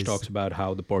pretty much talks about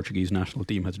how the Portuguese national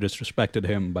team has disrespected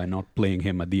him by not playing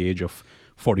him at the age of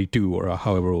 42 or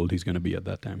however old he's going to be at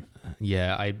that time.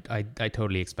 Yeah, I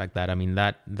totally expect that. I mean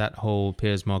that whole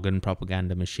Piers Morgan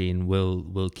propaganda machine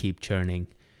will keep churning.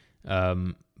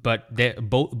 But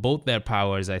both their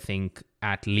powers, I think,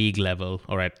 at league level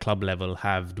or at club level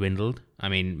have dwindled. I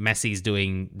mean, Messi's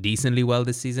doing decently well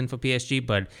this season for PSG,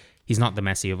 but he's not the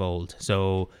Messi of old.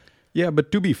 So yeah,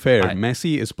 but to be fair,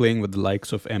 Messi is playing with the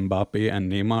likes of Mbappe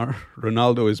and Neymar.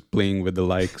 Ronaldo is playing with the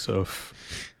likes of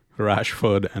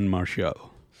Rashford and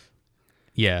Martial.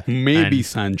 Yeah. Maybe and,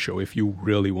 Sancho, if you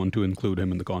really want to include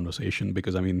him in the conversation,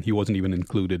 because, I mean, he wasn't even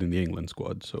included in the England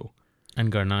squad, so...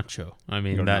 and Garnacho. I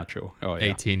mean, Garnacho. that Oh,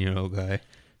 yeah. 18-year-old guy,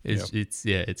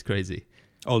 it's crazy.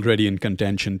 Already in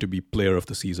contention to be player of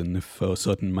the season, if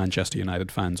certain Manchester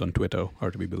United fans on Twitter are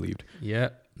to be believed. Yeah,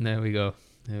 there we go.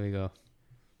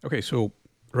 Okay, so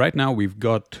right now we've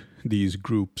got these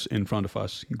groups in front of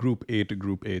us, Group A to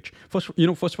Group H. First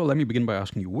of all, let me begin by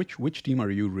asking you, which team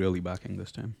are you really backing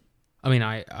this time? I mean,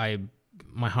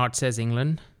 my heart says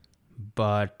England,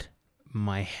 but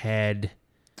my head...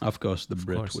 Of course, the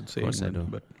Brit would say England, I do.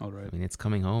 But all right. I mean, it's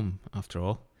coming home after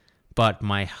all. But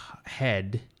my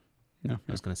head... Yeah,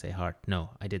 I was going to say heart. No,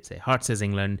 I did say heart says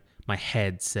England. My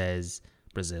head says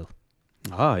Brazil.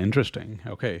 Ah, interesting.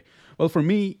 Okay. Well, for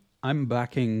me, I'm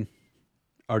backing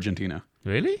Argentina.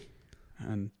 Really?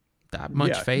 And that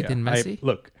much faith in Messi?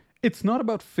 Look, it's not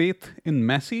about faith in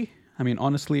Messi. I mean,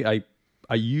 honestly, I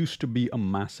used to be a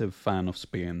massive fan of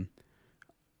Spain,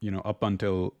 up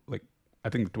until, like, I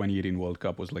think the 2018 World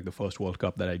Cup was, like, the first World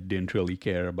Cup that I didn't really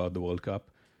care about the World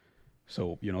Cup.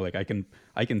 So, like, I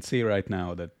can say right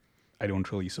now that I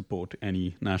don't really support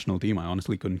any national team. I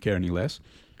honestly couldn't care any less.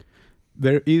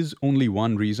 There is only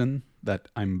one reason that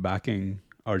I'm backing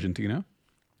Argentina,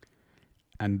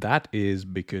 and that is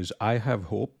because I have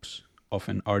hopes of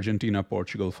an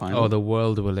Argentina-Portugal final. Oh, the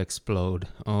world will explode.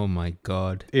 Oh, my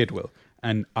God. It will.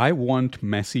 And I want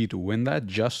Messi to win that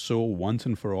just so once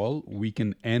and for all we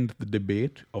can end the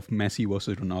debate of Messi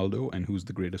versus Ronaldo and who's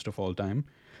the greatest of all time.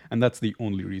 And that's the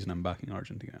only reason I'm backing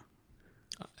Argentina.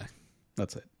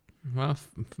 That's it. Well,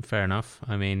 fair enough.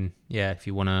 I mean, yeah, if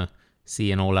you want to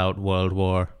see an all-out world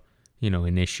war,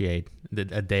 initiate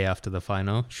a day after the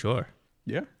final, sure.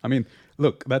 Yeah. I mean,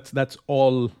 look, that's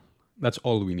all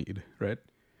we need, right?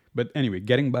 But anyway,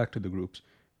 getting back to the groups.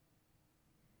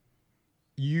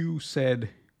 You said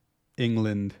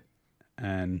England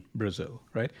and Brazil,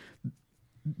 right?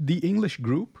 The English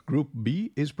group, Group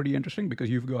B, is pretty interesting because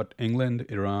you've got England,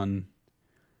 Iran,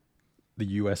 the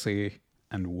USA,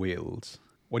 and Wales.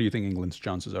 What do you think England's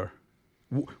chances are?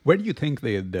 Where do you think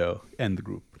they'd end the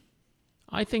group?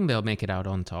 I think they'll make it out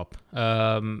on top.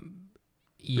 Really?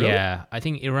 Yeah, I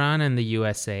think Iran and the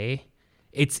USA.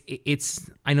 It's.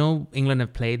 I know England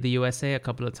have played the USA a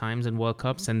couple of times in World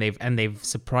Cups, and they've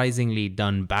surprisingly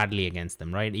done badly against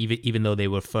them, right? Even though they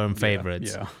were firm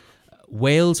favorites. Yeah.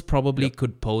 Wales probably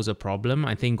could pose a problem.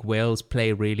 I think Wales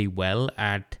play really well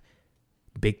at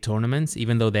big tournaments,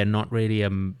 even though they're not really a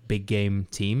big game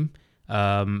team.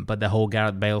 But the whole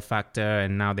Gareth Bale factor,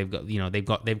 and now they've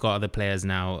got other players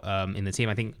now in the team.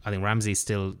 I think Ramsey's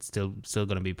still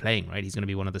going to be playing, right? He's going to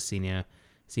be one of the senior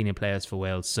players for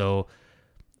Wales. So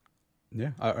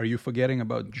yeah, are you forgetting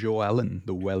about Joe Allen,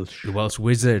 the Welsh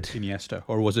wizard, Iniesta,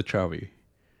 or was it Xavi?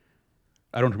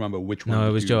 I don't remember which one. No,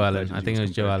 it was Joe Allen. I think it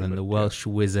was Joe Allen, the Welsh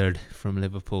wizard from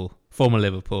Liverpool, former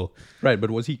Liverpool. Right, but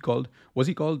was he called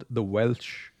the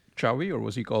Welsh Xavi, or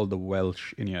was he called the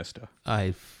Welsh Iniesta?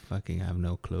 I fucking have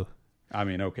no clue. I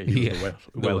mean, okay, he was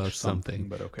the Welsh something,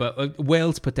 but okay. But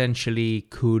Wales potentially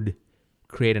could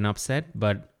create an upset,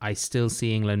 but I still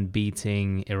see England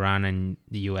beating Iran and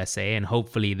the USA, and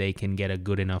hopefully they can get a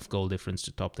good enough goal difference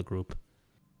to top the group,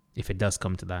 if it does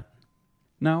come to that.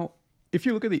 Now, if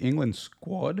you look at the England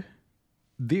squad,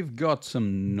 they've got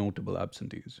some notable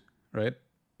absentees, right?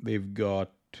 They've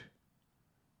got...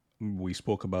 We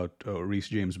spoke about Reece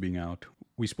James being out.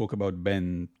 We spoke about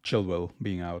Ben Chilwell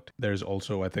being out. There's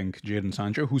also, I think, Jadon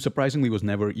Sancho, who surprisingly was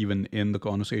never even in the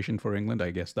conversation for England.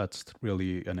 I guess that's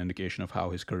really an indication of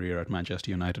how his career at Manchester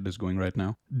United is going right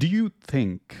now. Do you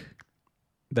think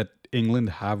that England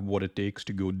have what it takes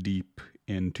to go deep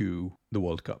into the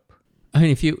World Cup? I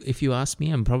mean, if you ask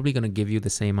me, I'm probably going to give you the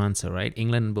same answer, right?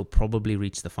 England will probably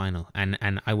reach the final,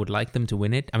 and I would like them to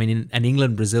win it. I mean, an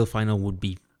England-Brazil final would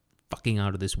be fucking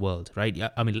out of this world, right?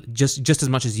 I mean, just as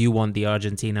much as you want the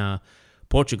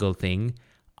Argentina-Portugal thing,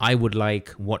 I would like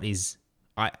what is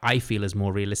I feel is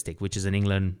more realistic, which is an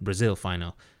England-Brazil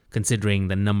final, considering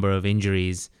the number of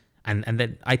injuries, and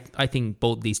then I think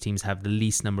both these teams have the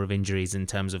least number of injuries in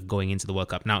terms of going into the World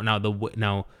Cup.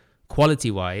 Now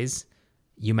quality-wise,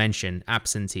 you mentioned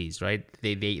absentees, right?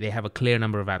 They have a clear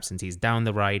number of absentees down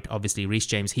the right. Obviously, Reece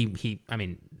James, I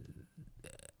mean,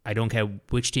 I don't care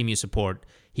which team you support,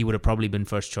 he would have probably been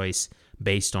first choice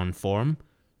based on form.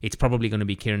 It's probably going to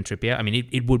be Kieran Trippier. I mean,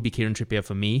 it would be Kieran Trippier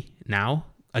for me now,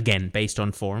 again, based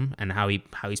on form and how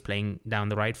he's playing down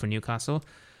the right for Newcastle.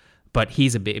 But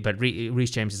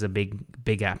Reece James is a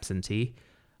big absentee.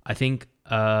 I think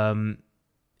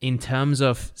in terms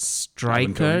of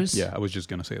strikers... Yeah, I was just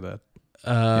going to say that.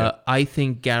 I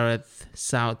think Gareth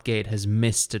Southgate has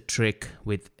missed a trick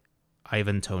with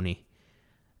Ivan Toney.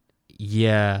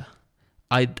 Yeah.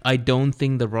 I don't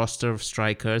think the roster of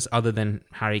strikers, other than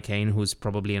Harry Kane, who's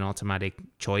probably an automatic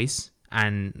choice,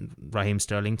 and Raheem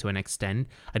Sterling to an extent,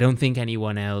 I don't think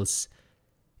anyone else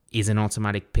is an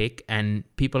automatic pick. And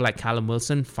people like Callum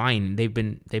Wilson, fine, they've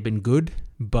been good,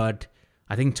 but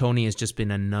I think Toney has just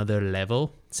been another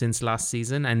level since last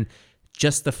season. And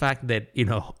just the fact that, you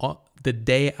know, the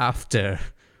day after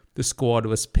the squad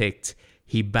was picked,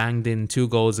 he banged in 2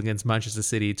 goals against Manchester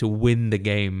City to win the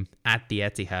game at the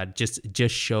Etihad.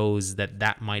 Just shows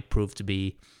that might prove to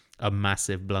be a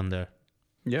massive blunder.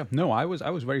 Yeah, no, I was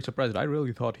very surprised. I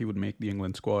really thought he would make the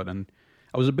England squad, and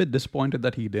I was a bit disappointed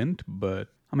that he didn't. But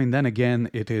I mean, then again,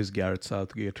 it is Gareth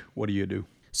Southgate. What do you do?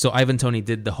 So Ivan Toney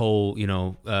did the whole, you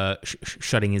know,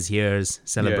 shutting his ears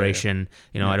celebration.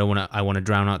 Yeah. You know, I want to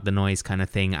drown out the noise kind of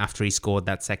thing after he scored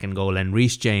that second goal. And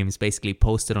Reece James basically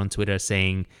posted on Twitter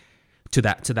saying, to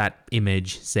that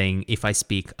image, saying, "If I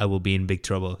speak, I will be in big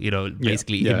trouble." You know,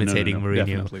 basically imitating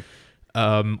Mourinho.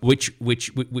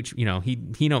 Which you know,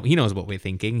 he knows what we're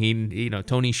thinking.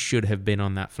 Toney should have been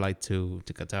on that flight to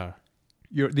Qatar.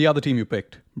 The other team you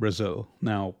picked, Brazil.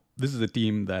 Now, this is a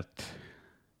team that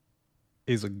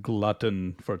is a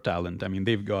glutton for talent. I mean,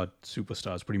 they've got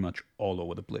superstars pretty much all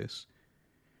over the place.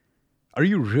 Are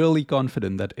you really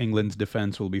confident that England's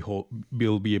defense will be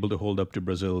able to hold up to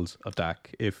Brazil's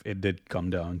attack if it did come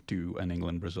down to an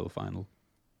England-Brazil final?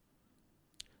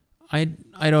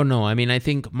 I don't know. I mean, I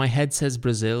think my head says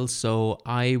Brazil, so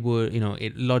I would,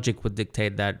 logic would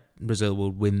dictate that Brazil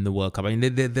will win the World Cup. I mean,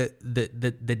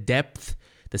 the depth,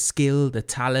 the skill, the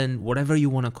talent, whatever you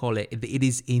want to call it, it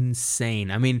is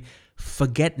insane. I mean,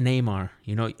 forget Neymar.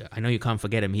 You know, I know you can't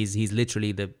forget him. He's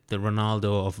literally the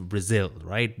Ronaldo of Brazil,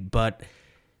 right? But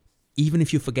even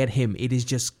if you forget him, it is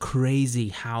just crazy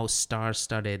how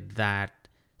star-studded that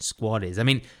squad is. I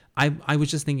mean, I was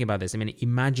just thinking about this. I mean,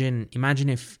 imagine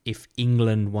if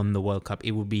England won the World Cup,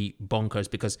 it would be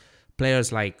bonkers because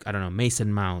players like, I don't know,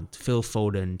 Mason Mount, Phil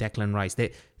Foden, Declan Rice,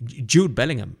 Jude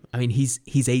Bellingham. I mean, he's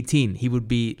 18. He would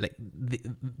be like,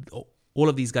 all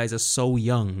of these guys are so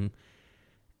young.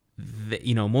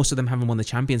 You know, most of them haven't won the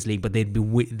Champions League, but they'd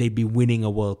be winning a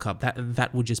World Cup.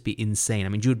 That would just be insane. I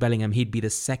mean, Jude Bellingham, he'd be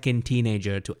the second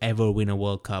teenager to ever win a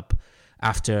World Cup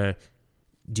after,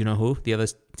 do you know who the other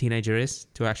teenager is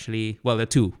to actually, well, there are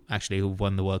 2 actually who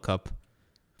won the World Cup.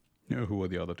 No, who were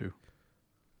the other 2?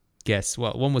 Guess.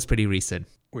 Well, one was pretty recent.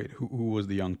 Wait, who was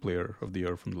the young player of the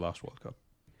year from the last World Cup?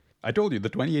 I told you, the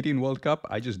 2018 World Cup,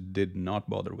 I just did not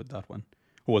bother with that one.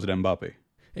 Who was it, Mbappe?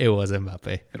 It was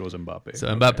Mbappe. It was Mbappe. So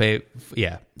Mbappe,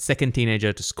 yeah, second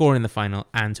teenager to score in the final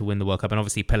and to win the World Cup, and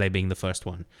obviously Pele being the first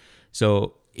one.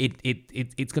 So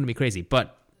it's going to be crazy.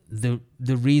 But the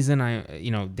reason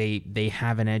they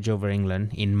have an edge over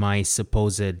England in my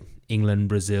supposed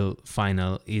England-Brazil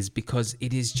final is because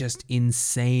it is just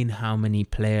insane how many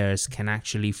players can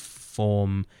actually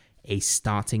form a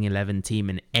starting 11 team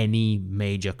in any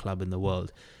major club in the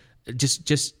world. Just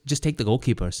take the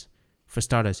goalkeepers for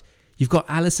starters. You've got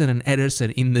Alisson and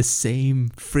Ederson in the same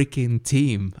freaking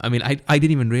team. I mean, I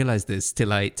didn't even realize this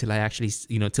till I actually,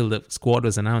 till the squad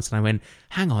was announced, and I went,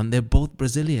 hang on, they're both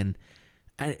Brazilian.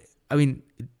 I mean,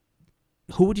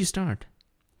 who would you start?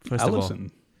 First of all,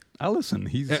 Alisson.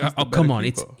 He's come on,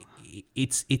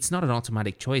 it's not an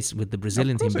automatic choice with the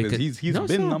Brazilian team because he's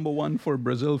been number 1 for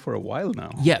Brazil for a while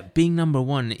now. Yeah, being number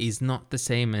 1 is not the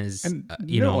same as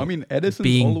I mean, Edison's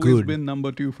being always good. Been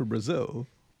number 2 for Brazil.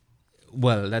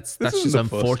 Well, that's just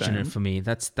unfortunate for me.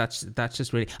 That's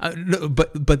just really. No,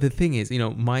 but the thing is,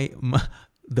 my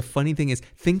the funny thing is,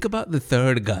 think about the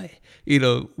third guy.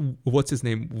 What's his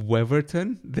name?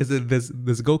 Weverton.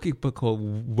 There's a goalkeeper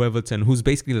called Weverton who's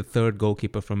basically the third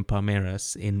goalkeeper from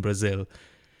Palmeiras in Brazil.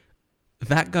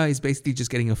 That guy is basically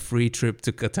just getting a free trip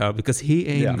to Qatar because he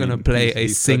ain't gonna play a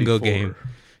single 34. game.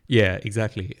 Yeah,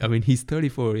 exactly. I mean, he's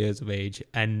 34 years of age,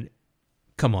 and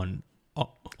come on.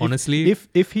 Honestly,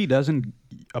 if he doesn't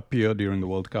appear during the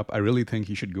World Cup, I really think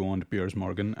he should go on to Piers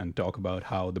Morgan and talk about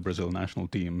how the Brazil national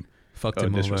team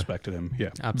disrespected him.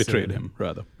 Yeah, betrayed him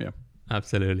rather. Yeah,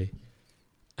 absolutely.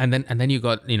 And then you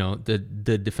got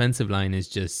the defensive line is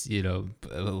just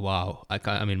wow.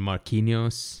 I mean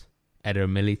Marquinhos, Eder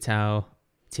Militao,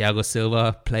 Thiago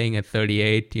Silva playing at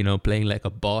 38. Playing like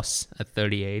a boss at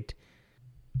 38,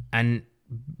 and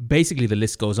basically the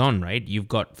list goes on, right? You've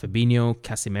got Fabinho,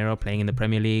 Casemiro playing in the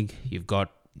Premier League. You've got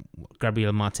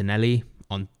Gabriel Martinelli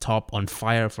on top, on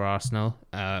fire for Arsenal.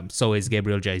 So is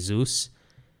Gabriel Jesus,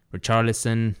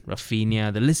 Richarlison,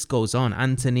 Rafinha. The list goes on.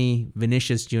 Anthony,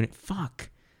 Vinicius Jr. Fuck.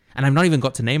 And I've not even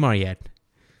got to Neymar yet.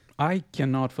 I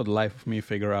cannot for the life of me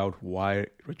figure out why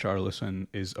Richarlison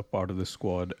is a part of the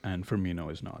squad and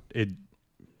Firmino is not. It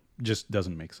just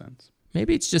doesn't make sense.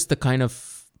 Maybe it's just the kind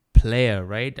of player,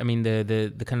 right? I mean,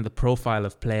 the kind of the profile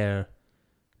of player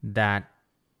that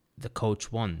the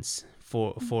coach wants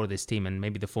for this team, and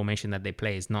maybe the formation that they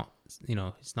play is not,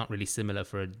 it's not really similar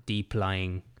for a deep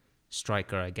lying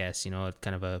striker, I guess.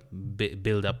 Kind of a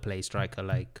build up play striker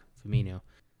like Firmino.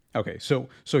 Okay, so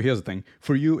here's the thing.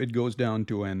 For you, it goes down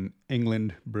to an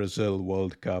England-Brazil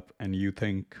World Cup, and you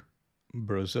think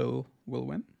Brazil will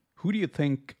win? Who do you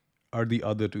think are the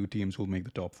other two teams who will make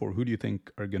the top four? Who do you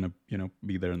think are going to,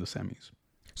 be there in the semis?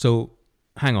 So,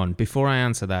 hang on. Before I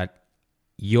answer that,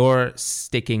 you're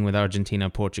sticking with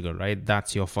Argentina-Portugal, right?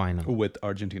 That's your final. With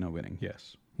Argentina winning,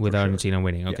 yes. With Argentina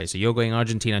winning. Okay, yes. So you're going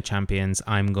Argentina champions.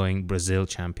 I'm going Brazil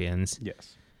champions.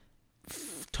 Yes.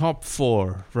 Top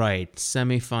four, right?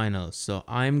 Semi-finals. So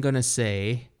I'm gonna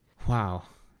say, wow,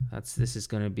 this is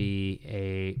gonna be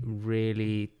a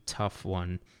really tough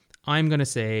one. I'm gonna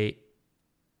say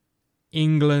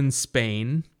England,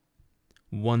 Spain,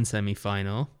 one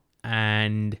semi-final,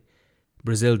 and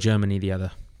Brazil, Germany, the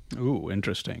other. Ooh,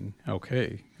 interesting.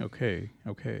 Okay.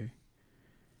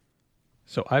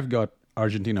 So I've got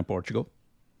Argentina, Portugal,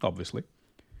 obviously.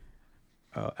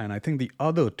 And I think the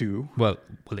other two... Well,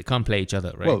 they can't play each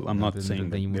other, right? Well, I'm not saying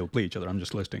that they'll play each other. I'm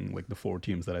just listing like the four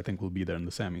teams that I think will be there in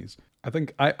the semis.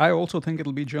 I also think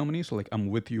it'll be Germany, so I'm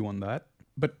with you on that.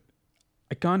 But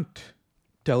I can't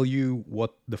tell you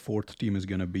what the fourth team is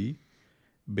going to be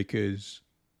because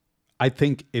I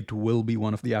think it will be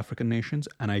one of the African nations,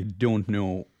 and I don't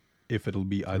know if it'll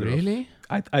be either. Really?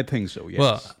 I think so, yes.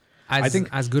 Well, I think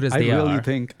as good as they are.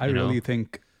 I really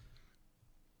think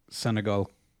Senegal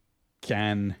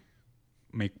can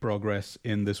make progress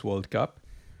in this World Cup.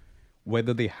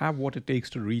 Whether they have what it takes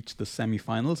to reach the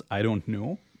semi-finals, I don't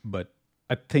know, but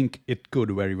I think it could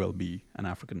very well be an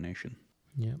African nation.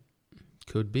 Yeah,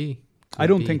 could be. I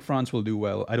don't think France will do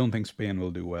well. I don't think Spain will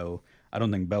do well. I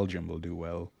don't think Belgium will do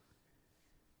well.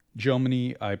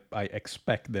 Germany, I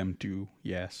expect them to,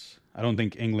 yes. I don't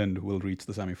think England will reach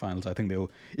the semi-finals. I think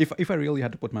they'll... If I really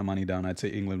had to put my money down, I'd say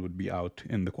England would be out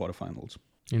in the quarterfinals.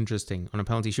 Interesting. On a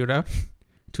penalty shootout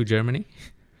to Germany?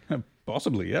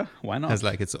 Possibly, yeah. Why not? As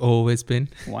it's always been.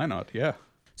 Why not? Yeah.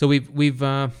 So we've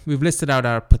listed out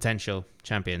our potential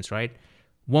champions, right?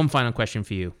 One final question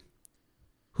for you.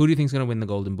 Who do you think is going to win the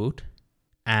Golden Boot?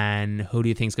 And who do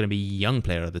you think is going to be young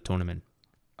player of the tournament?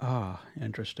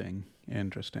 Interesting.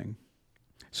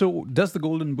 So does the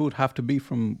Golden Boot have to be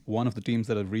from one of the teams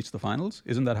that have reached the finals?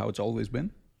 Isn't that how it's always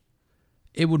been?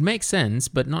 It would make sense,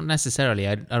 but not necessarily.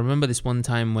 I remember this one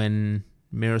time when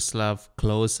Miroslav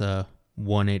Klose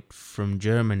won it from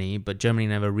Germany, but Germany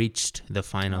never reached the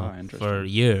final for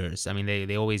years. I mean,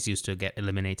 they always used to get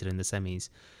eliminated in the semis.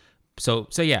 So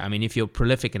yeah, I mean, if you're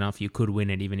prolific enough, you could win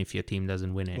it, even if your team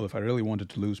doesn't win it. Well, if I really wanted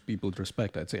to lose people's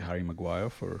respect, I'd say Harry Maguire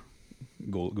for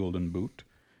Golden Boot.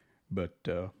 But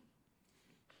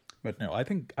no, I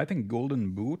think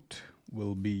Golden Boot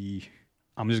will be...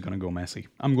 I'm just going to go Messi.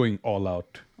 I'm going all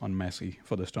out on Messi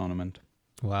for this tournament.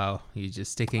 Wow, you're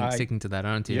just sticking to that,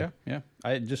 aren't you? Yeah.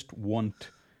 I just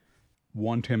want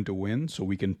him to win so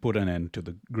we can put an end to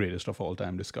the greatest of all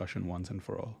time discussion once and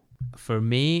for all. For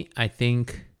me, I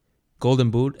think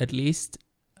Golden Boot, at least,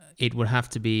 it would have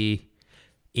to be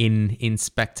in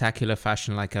spectacular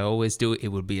fashion like I always do. It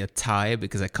would be a tie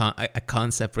because I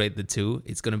can't separate the two.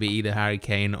 It's going to be either Harry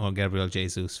Kane or Gabriel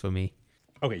Jesus for me.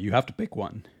 Okay, you have to pick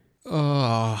one.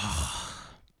 Oh,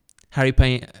 Harry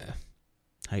Payne.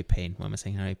 Why am I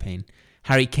saying Harry Payne?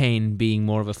 Harry Kane being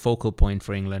more of a focal point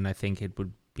for England. I think it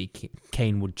would be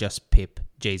Kane would just pip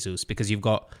Jesus because you've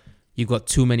got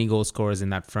too many goal scorers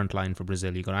in that front line for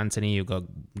Brazil. You've got Anthony, you've got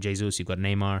Jesus, you've got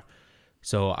Neymar.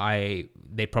 So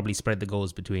they'd probably spread the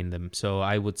goals between them. So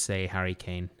I would say Harry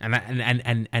Kane.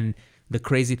 And the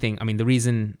crazy thing, I mean, the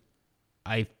reason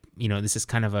this is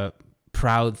kind of a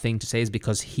proud thing to say is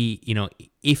because he,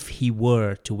 if he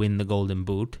were to win the Golden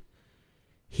Boot,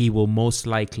 he will most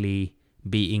likely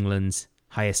be England's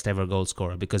highest ever goal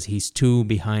scorer because he's 2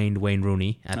 behind Wayne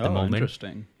Rooney at the moment.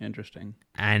 Interesting.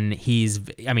 And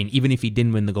even if he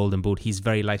didn't win the Golden Boot, he's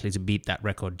very likely to beat that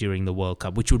record during the World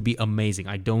Cup, which would be amazing.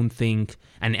 I don't think,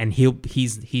 and he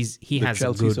has the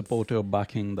Chelsea supporter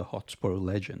backing the Hotspur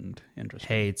legend. Interesting.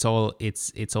 Hey, it's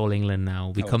all England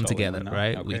now. We come together,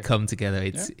 right? Okay. We come together.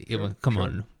 Come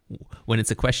on. When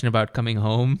it's a question about coming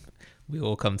home, we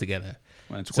all come together.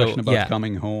 When it's a question about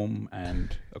coming home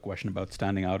and a question about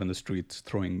standing out in the streets,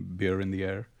 throwing beer in the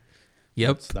air.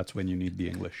 Yep. That's when you need the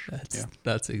English.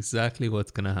 That's exactly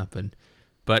what's going to happen.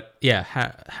 But yeah,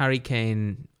 Harry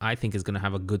Kane, I think, is going to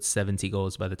have a good 70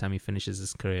 goals by the time he finishes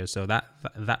his career. So that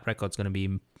record's going to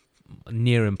be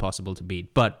near impossible to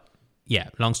beat. But yeah,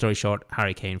 long story short,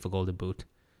 Harry Kane for Golden Boot.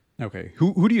 Okay.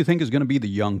 Who do you think is going to be the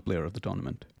young player of the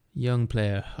tournament? Young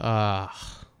player.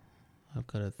 I've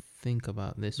got to think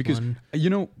about this one.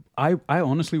 Because, I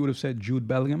honestly would have said Jude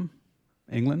Bellingham,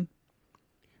 England.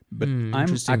 But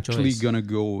I'm actually going to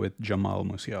go with Jamal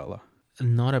Musiala.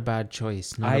 Not a bad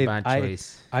choice. A bad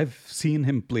choice. I've seen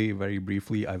him play very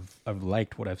briefly. I've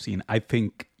liked what I've seen. I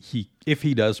think if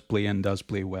he does play and does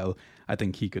play well, I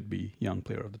think he could be young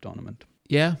player of the tournament.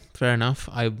 Yeah, fair enough.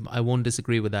 I won't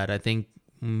disagree with that. I think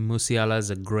Musiala is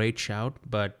a great shout,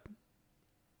 but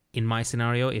in my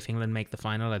scenario, if England make the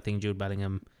final, I think Jude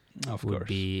Bellingham would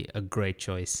be a great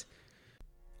choice.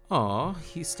 Aw,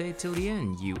 you stayed till the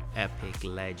end, you epic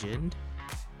legend.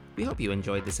 We hope you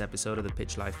enjoyed this episode of the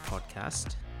Pitch Life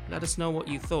podcast. Let us know what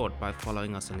you thought by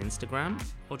following us on Instagram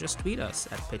or just tweet us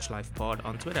at PitchLifePod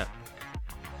on Twitter.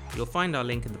 You'll find our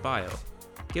link in the bio.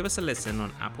 Give us a listen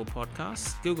on Apple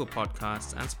Podcasts, Google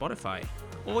Podcasts, and Spotify,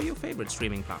 or your favorite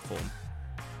streaming platform.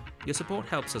 Your support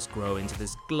helps us grow into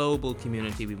this global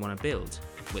community we want to build,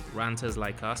 with ranters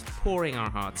like us pouring our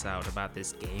hearts out about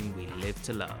this game we live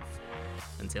to love.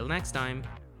 Until next time.